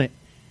dwell on it.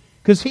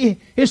 Because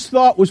his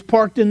thought was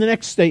parked in the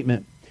next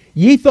statement.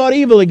 Ye thought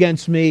evil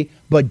against me,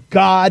 but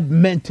God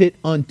meant it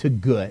unto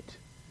good.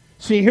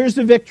 See, here's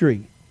the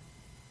victory.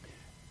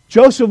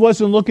 Joseph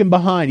wasn't looking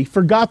behind. He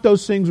forgot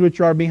those things which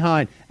are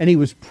behind, and he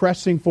was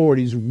pressing forward.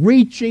 He's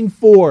reaching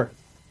forth.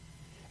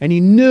 And he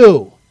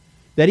knew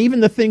that even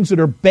the things that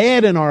are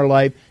bad in our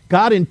life,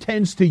 God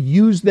intends to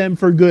use them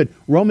for good.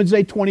 Romans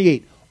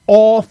 8:28.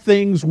 All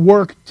things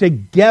work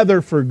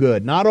together for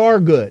good. Not our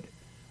good.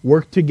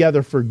 Work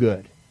together for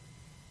good.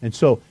 And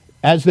so,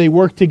 as they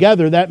work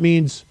together, that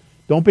means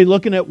don't be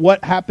looking at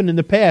what happened in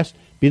the past.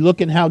 Be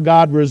looking how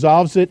God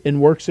resolves it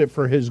and works it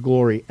for His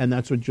glory. And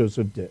that's what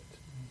Joseph did.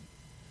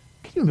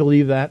 Can you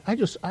believe that?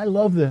 I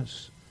love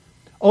this.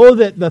 Oh,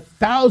 that the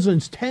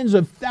thousands, tens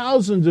of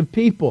thousands of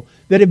people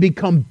that have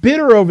become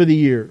bitter over the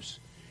years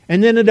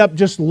and ended up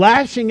just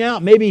lashing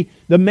out. Maybe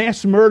the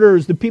mass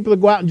murderers, the people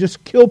that go out and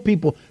just kill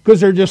people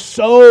because they're just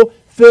so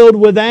filled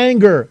with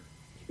anger.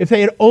 If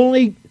they had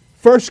only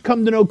first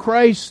come to know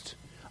Christ,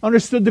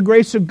 understood the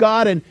grace of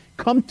God, and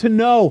come to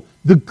know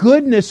the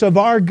goodness of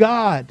our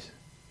God,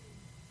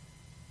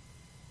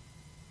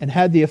 and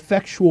had the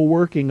effectual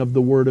working of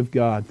the Word of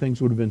God,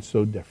 things would have been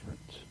so different.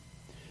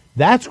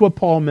 That's what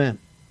Paul meant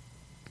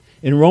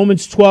in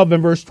Romans 12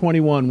 and verse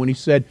 21 when he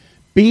said,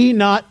 be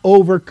not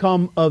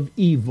overcome of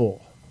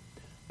evil,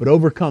 but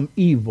overcome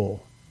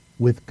evil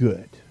with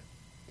good.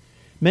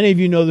 Many of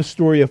you know the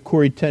story of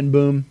Corrie ten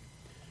Boom.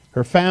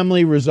 Her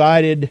family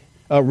resisted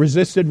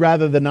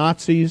the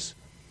Nazis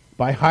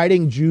by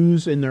hiding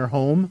Jews in their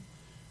home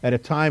at a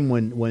time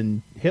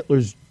when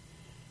Hitler's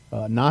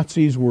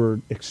Nazis were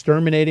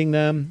exterminating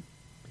them.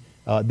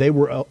 They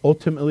were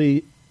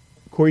ultimately,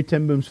 Corrie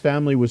ten Boom's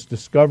family was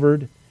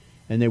discovered,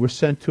 and they were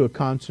sent to a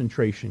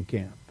concentration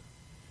camp.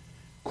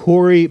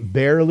 Corrie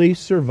barely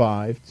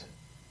survived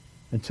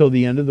until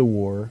the end of the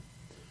war.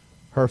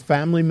 Her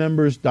family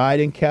members died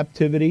in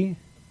captivity,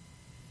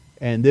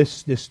 and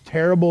this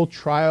terrible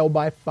trial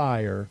by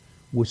fire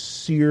was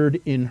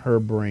seared in her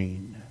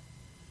brain.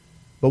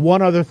 But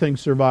one other thing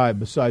survived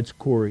besides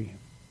Corrie,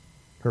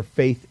 her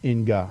faith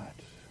in God.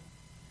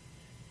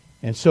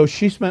 And so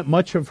she spent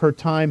much of her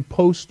time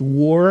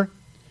post-war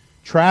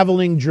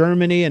traveling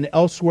Germany and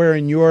elsewhere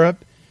in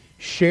Europe,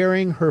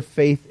 sharing her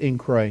faith in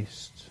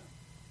Christ.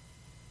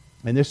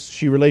 And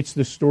she relates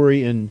this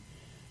story in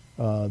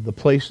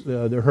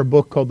her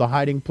book called The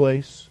Hiding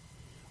Place.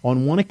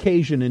 On one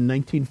occasion in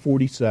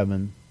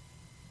 1947,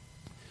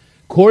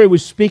 Corrie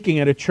was speaking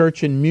at a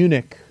church in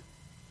Munich,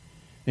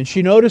 and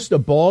she noticed a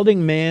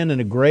balding man in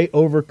a gray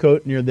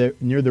overcoat near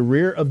the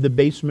rear of the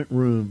basement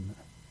room.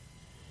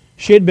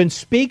 She had been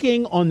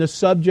speaking on the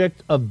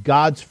subject of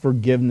God's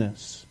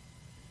forgiveness,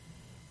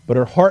 but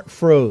her heart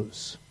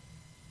froze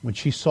when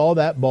she saw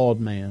that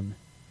bald man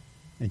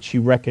and she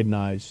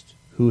recognized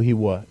who he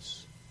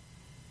was.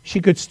 She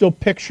could still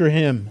picture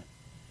him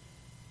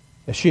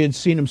as she had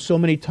seen him so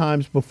many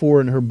times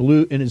before in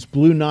his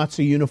blue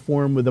Nazi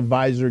uniform with a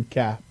visored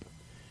cap.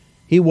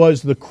 He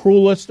was the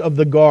cruelest of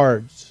the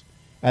guards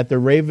at the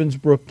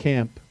Ravensbrück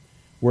camp,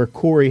 where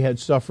Corrie had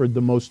suffered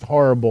the most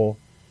horrible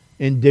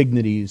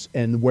indignities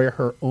and where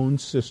her own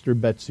sister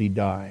Betsy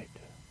died.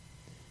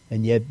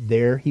 And yet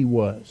there he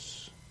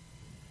was.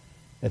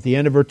 At the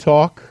end of her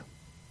talk,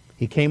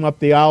 he came up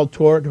the aisle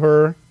toward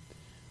her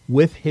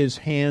with his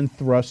hand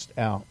thrust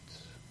out.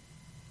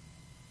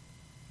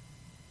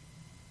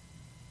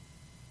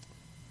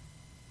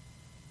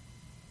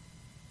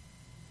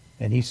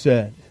 And he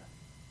said,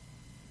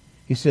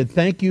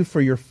 "Thank you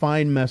for your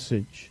fine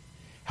message.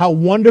 How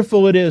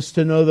wonderful it is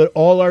to know that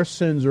all our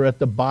sins are at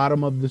the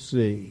bottom of the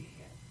sea."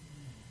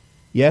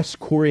 Yes,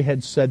 Corrie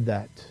had said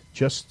that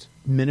just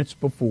minutes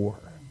before.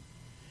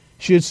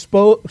 She had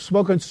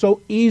spoken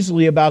so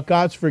easily about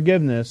God's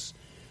forgiveness,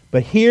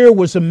 but here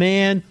was a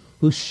man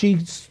who she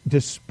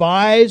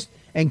despised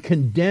and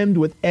condemned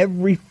with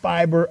every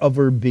fiber of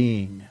her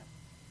being.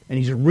 And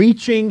he's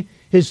reaching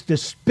his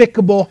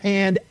despicable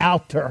hand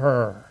out to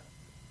her.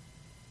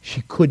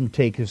 She couldn't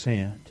take his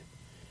hand.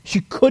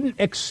 She couldn't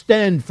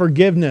extend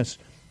forgiveness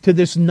to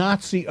this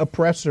Nazi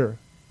oppressor.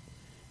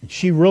 And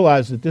she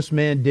realized that this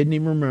man didn't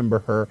even remember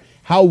her.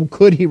 How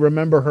could he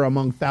remember her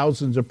among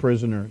thousands of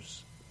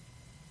prisoners?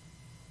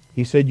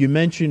 He said, "You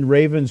mentioned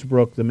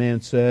Ravensbrück," the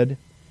man said,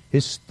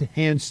 his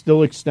hand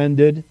still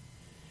extended.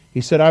 He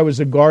said, "I was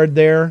a guard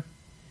there,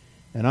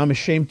 and I'm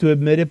ashamed to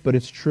admit it, but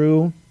it's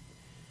true.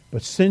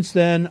 But since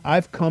then,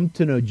 I've come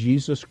to know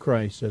Jesus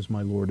Christ as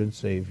my Lord and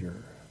Savior."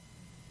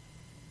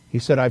 He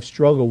said, "I've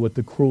struggled with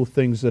the cruel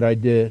things that I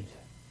did,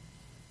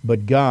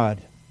 but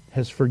God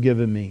has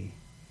forgiven me."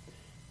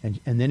 And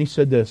then he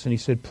said this, and he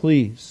said,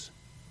 "Please,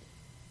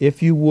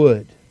 if you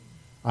would,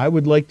 I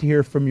would like to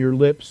hear from your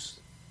lips,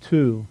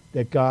 too,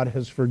 that God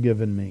has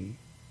forgiven me."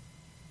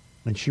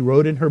 And she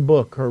wrote in her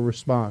book her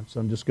response.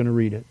 I'm just going to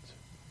read it.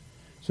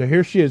 So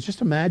here she is.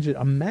 Just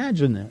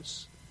imagine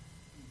this.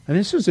 And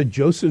this is a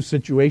Joseph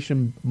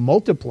situation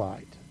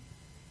multiplied.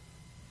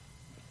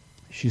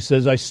 She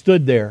says, "I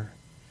stood there,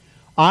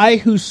 I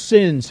whose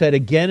sins had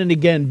again and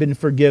again been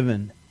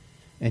forgiven,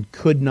 and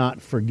could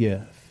not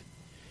forgive.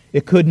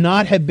 It could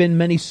not have been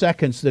many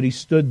seconds that he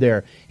stood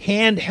there,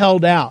 hand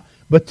held out,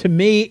 but to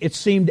me it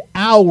seemed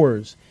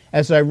hours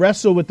as I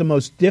wrestled with the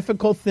most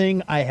difficult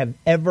thing I have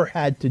ever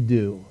had to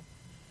do.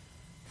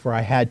 For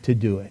I had to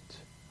do it.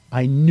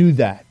 I knew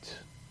that.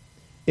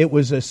 It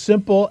was as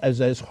simple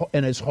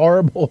and as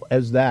horrible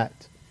as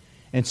that.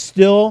 And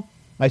still,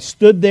 I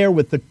stood there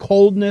with the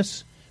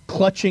coldness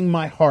clutching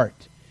my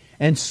heart.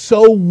 And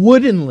so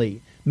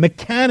woodenly,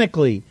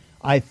 mechanically,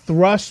 I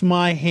thrust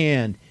my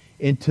hand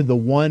into the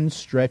one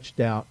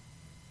stretched out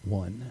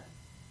one."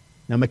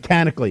 Now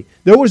mechanically,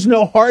 there was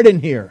no heart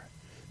in here.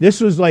 This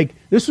was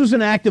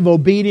an act of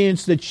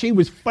obedience that she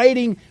was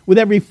fighting with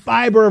every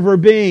fiber of her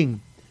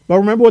being. But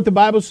remember what the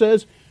Bible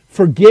says?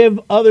 Forgive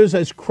others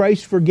as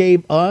Christ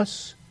forgave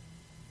us.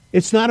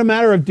 It's not a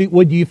matter of, do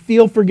you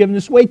feel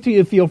forgiveness? Wait till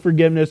you feel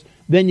forgiveness,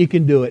 then you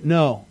can do it.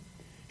 No.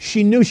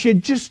 She knew she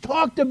had just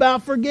talked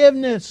about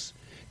forgiveness.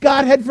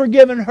 God had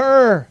forgiven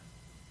her.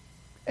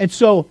 And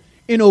so,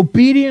 in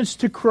obedience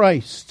to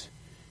Christ,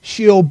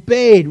 she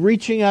obeyed,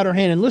 reaching out her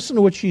hand. And listen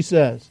to what she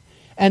says.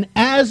 "And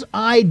as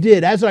I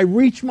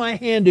reached my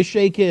hand to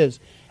shake his,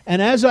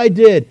 and as I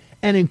did,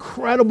 an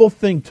incredible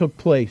thing took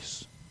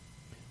place.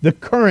 The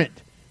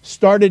current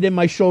started in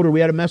my shoulder." We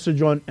had a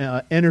message on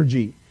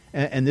energy.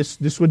 And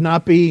this would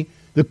not be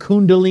the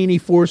Kundalini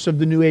force of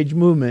the New Age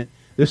movement.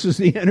 This is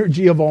the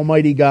energy of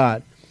Almighty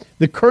God.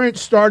 "The current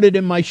started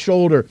in my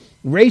shoulder,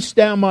 raced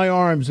down my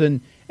arms,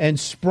 and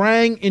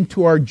sprang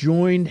into our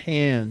joined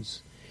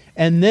hands.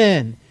 And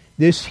then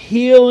this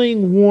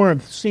healing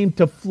warmth seemed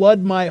to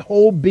flood my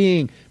whole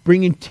being,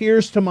 bringing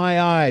tears to my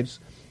eyes.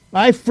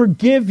 'I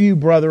forgive you,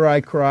 brother,' I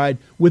cried,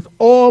 'with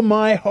all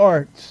my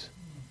heart.'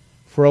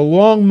 For a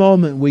long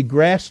moment we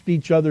grasped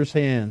each other's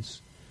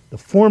hands, the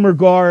former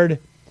guard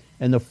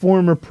and the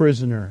former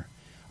prisoner.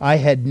 I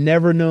had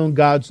never known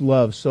God's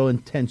love so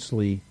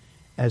intensely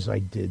as I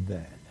did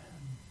then."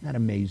 Isn't that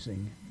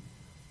amazing?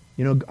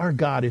 You know, our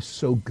God is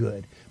so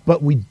good.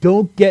 But we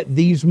don't get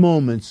these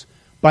moments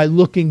by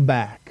looking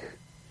back,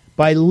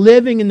 by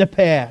living in the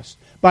past,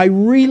 by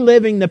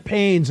reliving the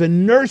pains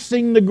and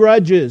nursing the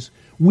grudges.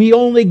 We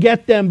only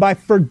get them by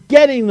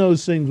forgetting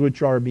those things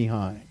which are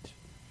behind.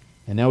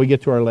 And now we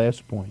get to our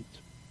last point.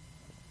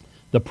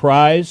 The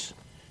prize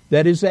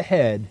that is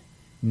ahead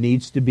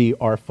needs to be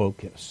our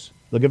focus.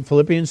 Look at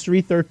Philippians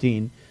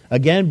 3:13.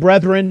 Again,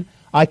 brethren,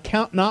 I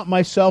count not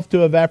myself to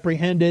have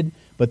apprehended,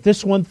 but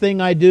this one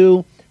thing I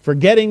do,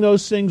 forgetting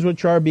those things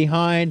which are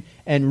behind,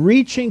 and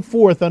reaching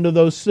forth unto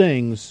those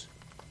things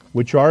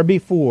which are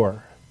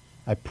before,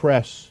 I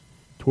press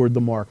toward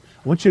the mark.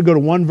 I want you to go to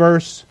one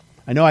verse.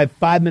 I know I have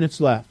 5 minutes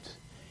left,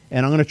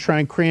 and I'm going to try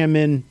and cram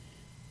in.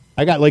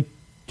 I got like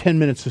 10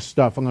 minutes of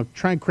stuff. I'm going to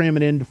try and cram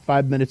it into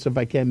 5 minutes if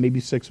I can, maybe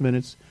 6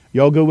 minutes.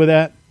 Y'all good with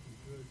that?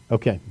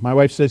 Okay. My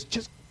wife says,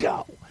 just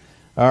go.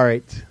 All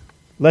right.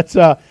 Let's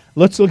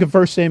look at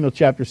 1 Samuel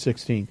chapter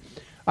 16.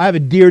 I have a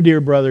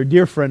dear brother,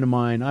 dear friend of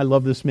mine. I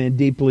love this man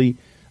deeply.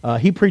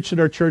 He preached at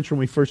our church when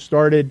we first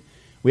started.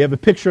 We have a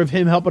picture of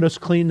him helping us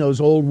clean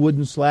those old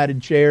wooden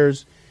slatted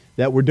chairs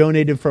that were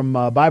donated from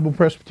Bible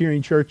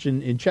Presbyterian Church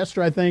in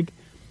Chester, I think.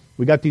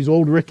 We got these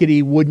old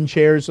rickety wooden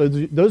chairs. So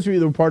those of you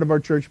that were part of our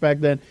church back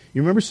then,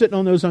 you remember sitting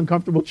on those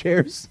uncomfortable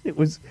chairs? It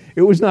was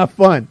not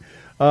fun.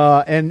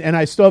 And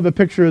I still have a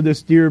picture of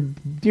this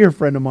dear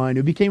friend of mine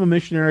who became a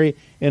missionary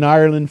in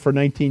Ireland for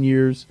 19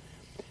 years.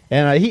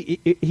 And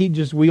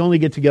we only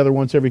get together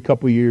once every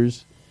couple of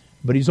years,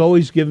 but he's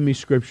always given me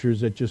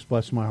scriptures that just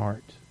bless my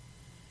heart.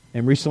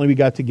 And recently we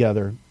got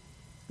together,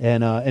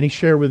 and he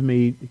shared with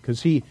me,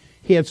 because he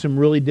had some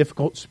really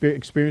difficult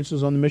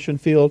experiences on the mission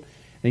field,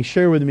 and he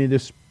shared with me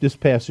this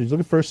passage. Look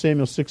at 1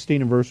 Samuel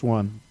 16 and verse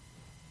 1.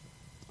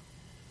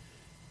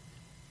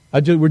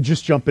 We're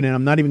just jumping in.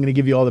 I'm not even going to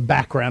give you all the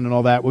background and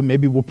all that.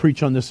 Maybe we'll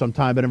preach on this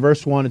sometime. But in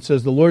verse 1 it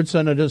says, the Lord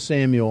said unto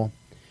Samuel,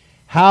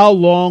 how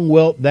long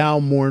wilt thou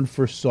mourn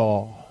for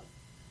Saul?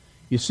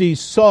 You see,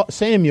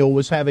 Samuel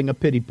was having a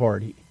pity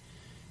party,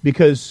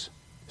 because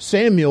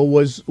Samuel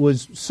was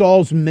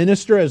Saul's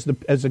minister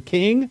as a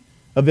king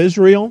of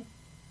Israel,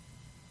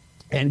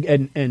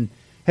 and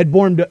had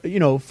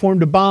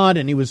formed a bond,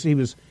 and he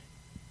was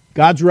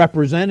God's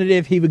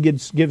representative. He would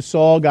give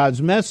Saul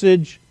God's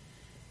message.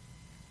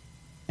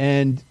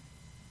 And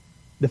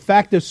the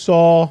fact that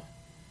Saul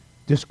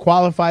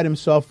disqualified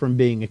himself from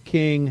being a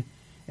king,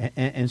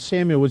 and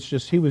Samuel was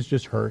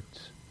just hurt.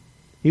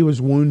 He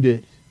was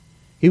wounded.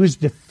 He was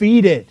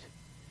defeated.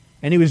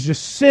 And he was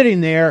just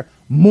sitting there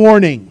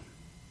mourning.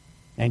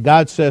 And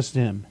God says to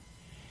him,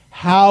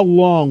 how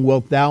long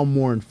wilt thou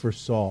mourn for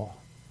Saul?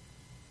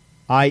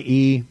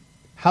 I.e.,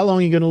 how long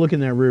are you going to look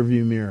in that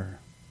rearview mirror?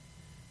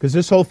 Because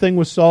this whole thing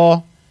with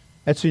Saul,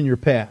 that's in your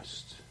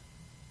past.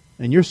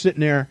 And you're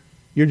sitting there,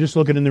 you're just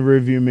looking in the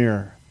rearview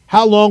mirror.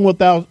 How long wilt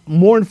thou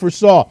mourn for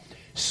Saul,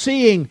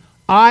 seeing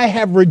I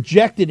have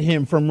rejected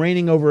him from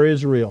reigning over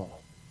Israel?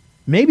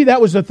 Maybe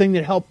that was the thing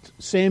that helped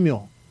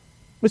Samuel.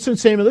 Listen,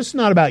 Samuel, this is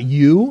not about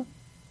you.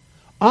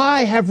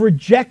 I have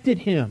rejected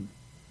him.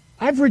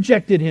 I've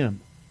rejected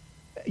him.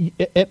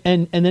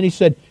 And then he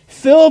said,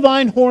 fill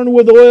thine horn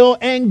with oil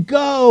and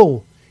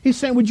go. He's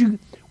saying,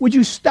 would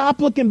you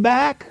stop looking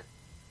back?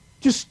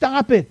 Just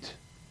stop it.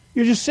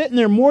 You're just sitting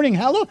there mourning.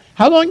 How long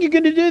are you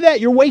going to do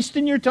that? You're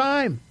wasting your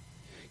time.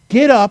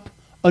 Get up,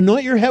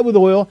 anoint your head with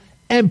oil,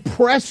 and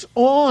press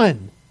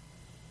on.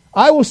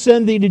 I will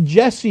send thee to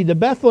Jesse the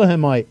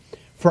Bethlehemite,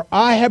 for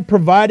I have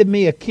provided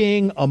me a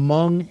king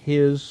among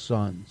his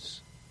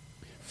sons.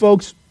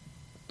 Folks,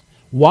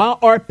 while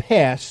our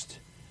past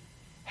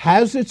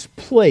has its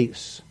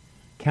place,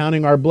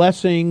 counting our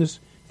blessings,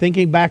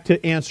 thinking back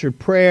to answered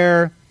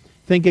prayer,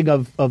 thinking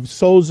of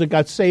souls that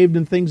got saved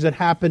and things that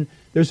happened,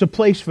 there's a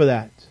place for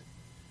that.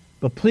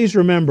 But please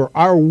remember,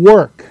 our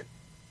work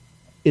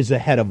is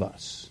ahead of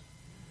us.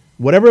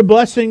 Whatever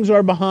blessings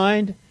are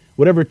behind,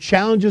 whatever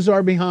challenges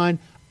are behind,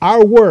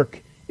 our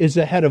work is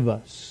ahead of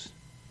us.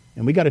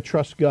 And we got to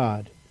trust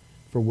God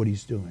for what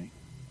He's doing.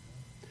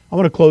 I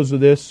want to close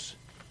with this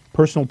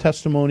personal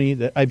testimony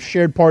that I've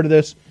shared part of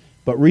this,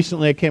 but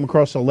recently I came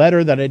across a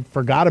letter that I'd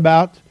forgot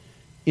about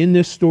in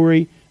this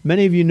story.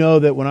 Many of you know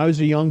that when I was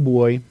a young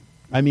boy,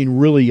 I mean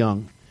really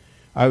young,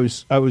 I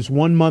was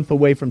 1 month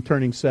away from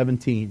turning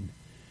 17.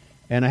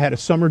 And I had a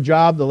summer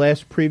job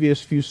the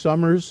previous few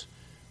summers.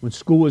 When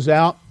school was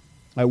out,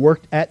 I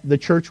worked at the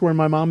church where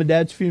my mom and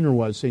dad's funeral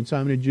was, St.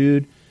 Simon and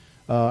Jude.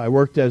 I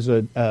worked as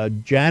a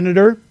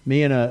janitor,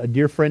 me and a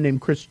dear friend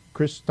named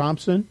Chris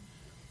Thompson,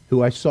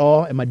 who I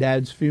saw at my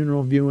dad's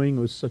funeral viewing.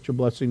 It was such a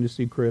blessing to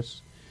see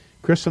Chris.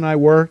 Chris and I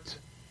worked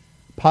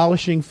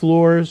polishing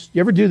floors. You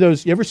ever do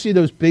those? You ever see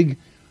those big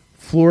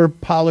floor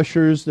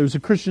polishers? There was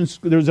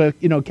a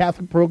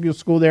Catholic parochial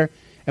school there.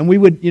 And we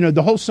would,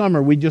 the whole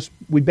summer, we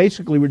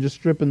basically were just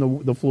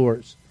stripping the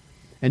floors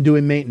and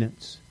doing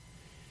maintenance.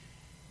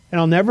 And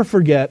I'll never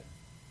forget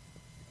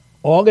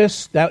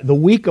the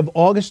week of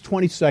August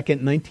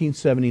 22nd,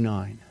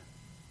 1979.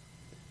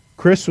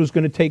 Chris was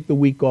going to take the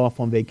week off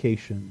on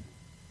vacation.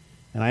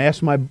 And I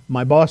asked my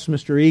boss,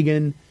 Mr.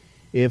 Egan,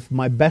 if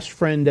my best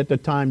friend at the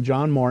time,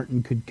 John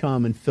Martin, could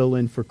come and fill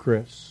in for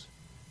Chris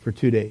for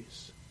 2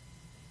 days.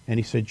 And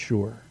he said,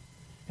 sure.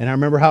 And I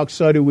remember how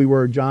excited we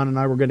were. John and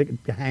I were going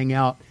to hang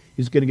out.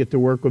 He's going to get to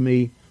work with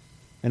me.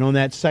 And on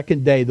that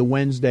second day, the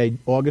Wednesday,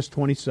 August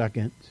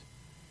 22nd,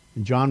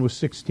 and John was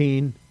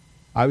 16,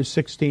 I was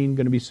 16,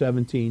 going to be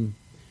 17.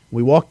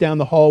 We walked down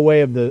the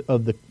hallway of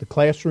the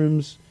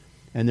classrooms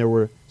and there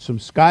were some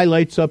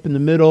skylights up in the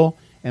middle,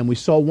 and we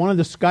saw one of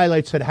the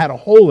skylights had a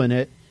hole in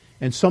it,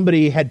 and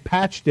somebody had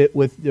patched it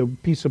with a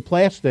piece of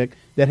plastic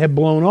that had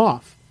blown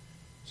off.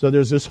 So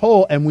there's this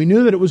hole, and we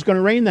knew that it was going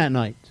to rain that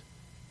night.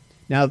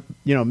 Now,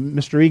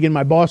 Mr. Egan,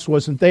 my boss,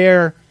 wasn't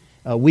there.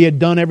 We had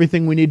done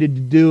everything we needed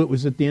to do. It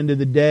was at the end of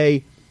the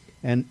day,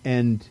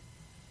 and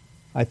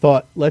I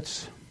thought,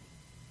 let's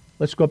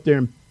go up there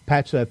and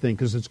patch that thing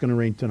because it's going to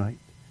rain tonight.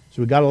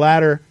 So we got a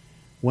ladder,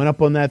 went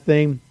up on that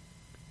thing,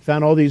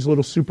 found all these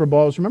little super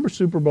balls. Remember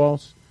super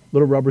balls?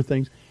 Little rubber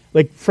things?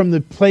 Like from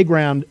the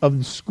playground of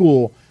the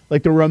school,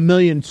 like there were 1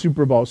 million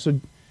super balls. So,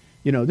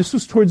 this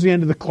was towards the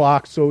end of the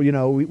clock, so,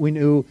 we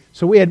knew.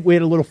 So we had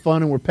a little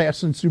fun, and we're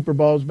passing super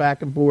balls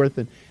back and forth.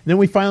 And then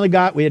we finally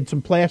we had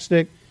some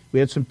plastic, we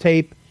had some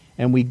tape,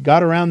 and we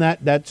got around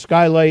that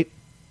skylight,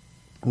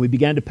 and we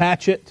began to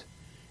patch it.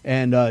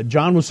 And I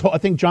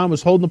think John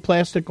was holding the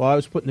plastic while I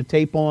was putting the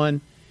tape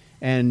on,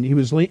 and he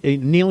was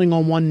kneeling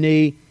on one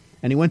knee,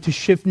 and he went to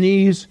shift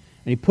knees,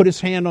 and he put his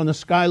hand on the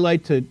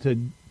skylight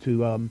to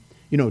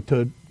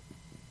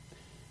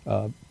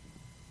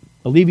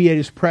alleviate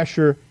his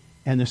pressure,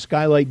 and the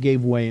skylight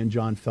gave way, and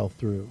John fell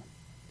through,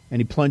 and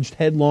he plunged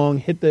headlong,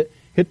 hit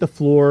the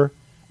floor,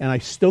 and I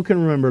still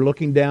can remember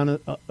looking down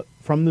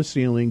from the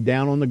ceiling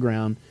down on the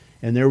ground,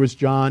 and there was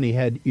John. He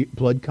had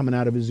blood coming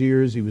out of his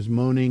ears. He was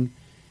moaning.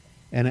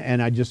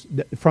 And I just,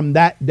 from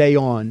that day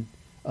on,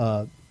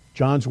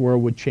 John's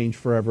world would change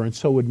forever, and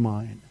so would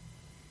mine.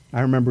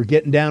 I remember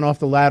getting down off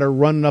the ladder,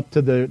 running up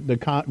to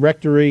the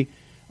rectory,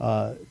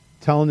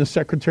 telling the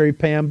secretary,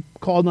 Pam,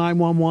 call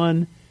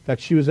 911. In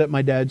fact, she was at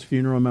my dad's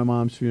funeral and my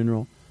mom's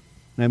funeral.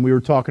 And we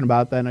were talking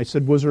about that, and I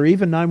said, was there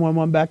even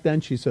 911 back then?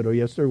 She said, oh,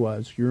 yes, there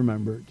was. She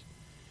remembered.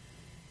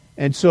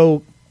 And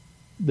so,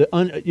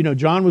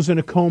 John was in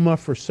a coma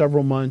for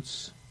several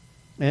months.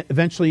 And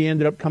eventually, he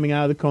ended up coming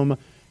out of the coma.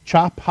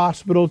 CHOP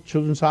Hospital,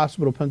 Children's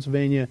Hospital,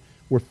 Pennsylvania,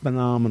 were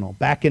phenomenal.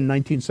 Back in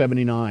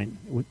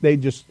 1979,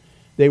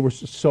 they were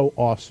so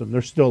awesome.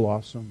 They're still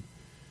awesome.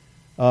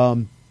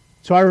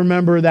 So I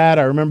remember that.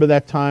 I remember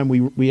that time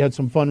we had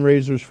some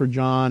fundraisers for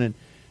John, and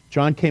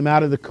John came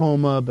out of the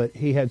coma, but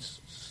he had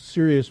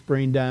serious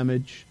brain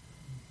damage.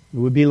 It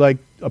would be like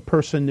a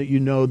person that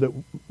that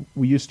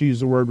we used to use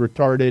the word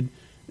retarded,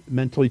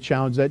 mentally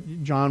challenged.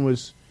 That John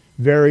was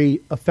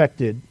very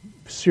affected,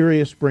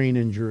 serious brain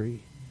injury.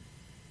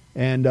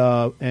 And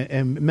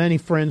many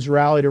friends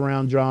rallied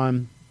around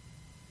John.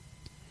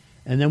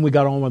 And then we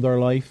got on with our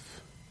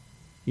life.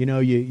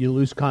 You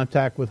lose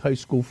contact with high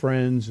school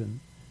friends, and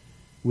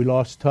we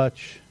lost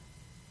touch.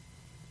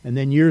 And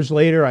then years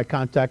later, I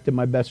contacted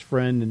my best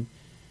friend, and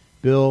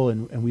Bill,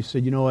 and we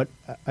said, you know what,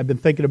 I've been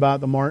thinking about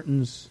the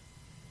Martins,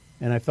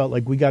 and I felt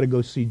like we got to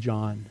go see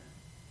John.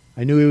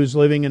 I knew he was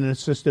living in an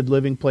assisted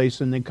living place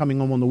and then coming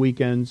home on the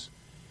weekends.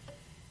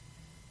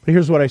 But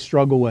here's what I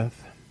struggle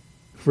with.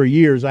 For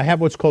years, I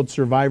have what's called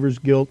survivor's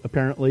guilt,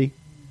 apparently.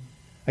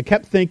 I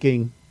kept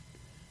thinking,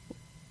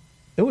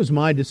 it was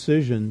my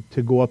decision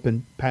to go up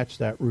and patch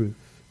that roof.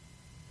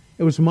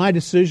 It was my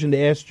decision to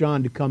ask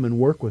John to come and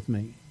work with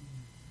me.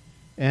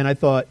 And I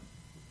thought,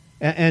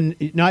 and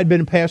I'd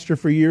been a pastor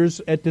for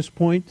years at this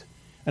point,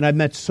 and I'd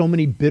met so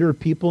many bitter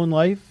people in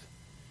life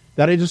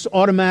that I just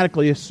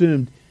automatically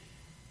assumed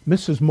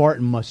Mrs.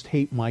 Martin must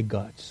hate my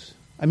guts.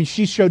 I mean,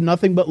 she showed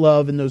nothing but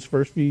love in those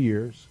first few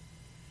years.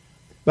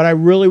 But I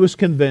really was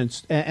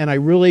convinced, and I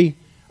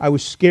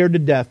was scared to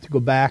death to go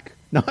back,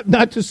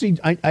 not to see,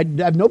 I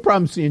have no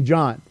problem seeing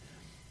John.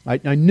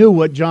 I knew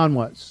what John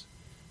was,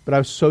 but I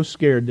was so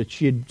scared that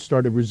she had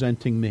started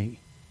resenting me.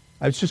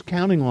 I was just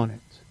counting on it.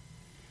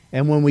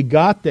 And when we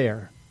got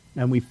there,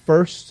 and we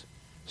first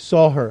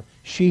saw her,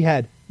 she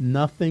had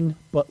nothing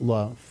but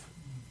love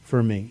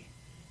for me.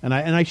 And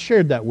I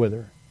shared that with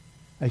her.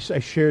 I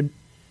shared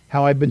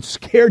how I'd been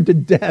scared to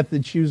death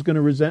that she was going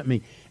to resent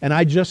me. And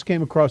I just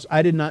came across,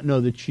 I did not know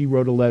that she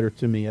wrote a letter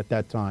to me at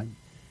that time.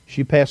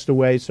 She passed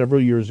away several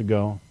years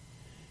ago.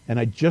 And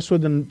I just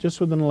within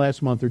the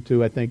last month or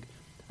two, I think,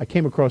 I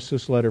came across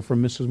this letter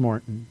from Mrs.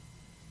 Martin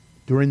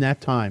during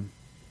that time.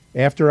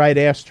 After I'd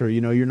asked her,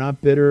 you're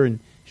not bitter, and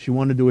she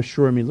wanted to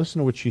assure me, listen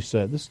to what she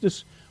said.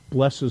 This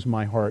blesses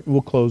my heart. And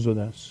we'll close with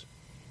this.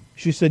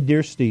 She said,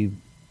 Dear Steve,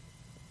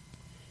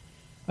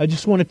 I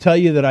just want to tell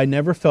you that I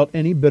never felt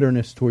any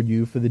bitterness toward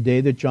you for the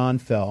day that John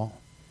fell.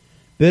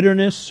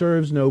 Bitterness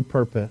serves no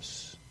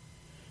purpose.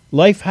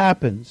 Life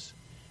happens,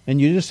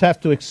 and you just have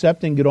to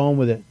accept and get on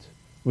with it,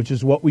 which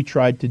is what we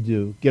tried to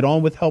do. Get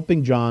on with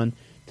helping John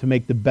to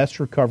make the best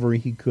recovery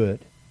he could.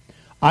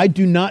 I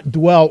do not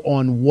dwell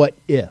on what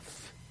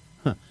if.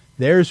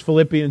 There's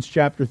Philippians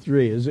chapter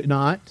 3, is it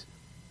not?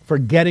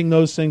 Forgetting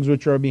those things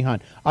which are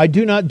behind. I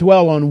do not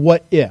dwell on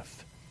what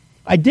if.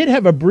 I did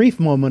have a brief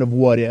moment of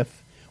what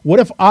if. What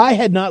if I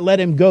had not let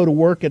him go to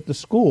work at the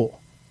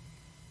school?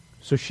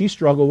 So she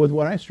struggled with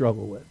what I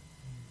struggle with.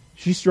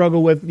 She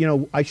struggled with,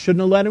 I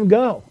shouldn't have let him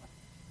go.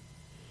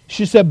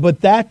 She said,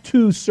 but that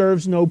too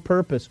serves no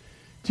purpose.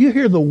 Do you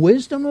hear the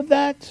wisdom of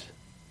that?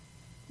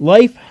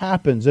 Life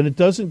happens, and it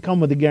doesn't come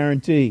with a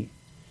guarantee.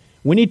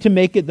 We need to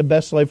make it the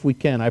best life we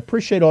can. I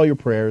appreciate all your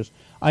prayers.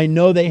 I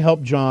know they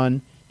helped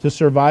John to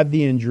survive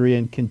the injury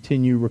and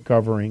continue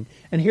recovering.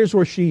 And here's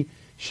where she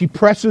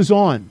presses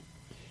on.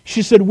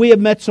 She said, we have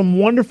met some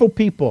wonderful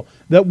people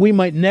that we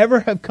might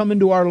never have come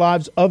into our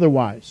lives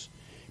otherwise.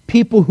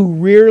 People who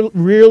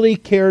really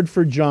cared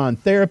for John.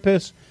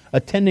 Therapists,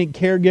 attendant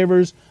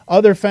caregivers,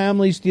 other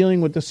families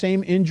dealing with the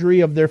same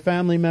injury of their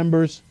family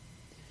members.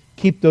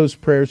 Keep those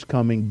prayers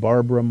coming.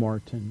 Barbara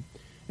Martin.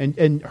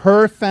 And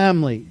her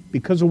family,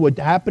 because of what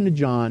happened to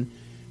John,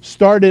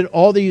 started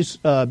all these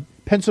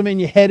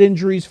Pennsylvania Head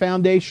Injuries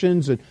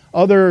Foundations and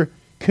other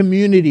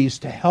communities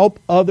to help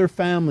other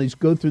families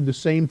go through the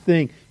same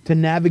thing, to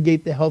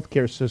navigate the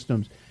healthcare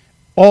systems,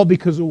 all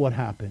because of what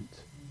happened.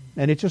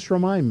 And it just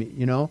reminded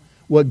me,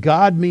 what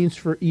God means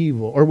for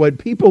evil, or what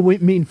people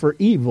mean for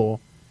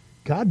evil,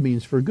 God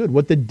means for good.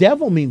 What the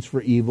devil means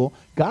for evil,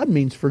 God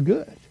means for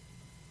good.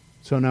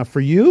 So now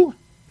for you,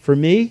 for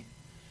me,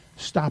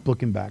 stop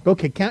looking back.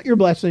 Okay, count your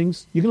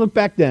blessings. You can look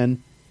back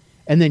then,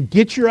 and then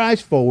get your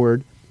eyes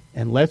forward,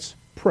 and let's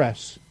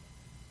press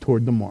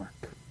toward the mark.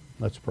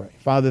 Let's pray.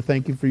 Father,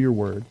 thank you for your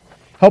word.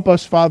 Help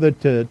us, Father,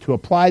 to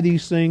apply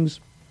these things.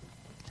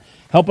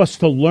 Help us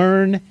to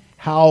learn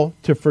how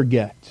to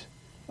forget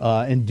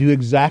and do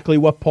exactly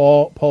what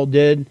Paul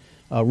did,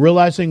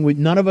 realizing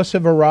none of us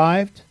have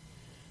arrived,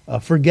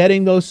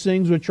 forgetting those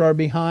things which are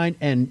behind,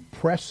 and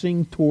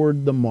pressing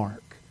toward the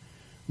mark.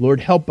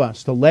 Lord, help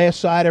us to lay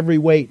aside every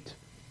weight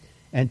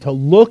and to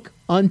look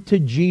unto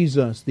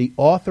Jesus, the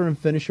author and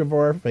finisher of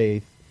our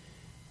faith.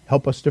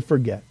 Help us to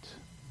forget.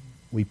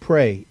 We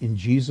pray in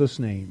Jesus'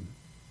 name.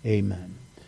 Amen.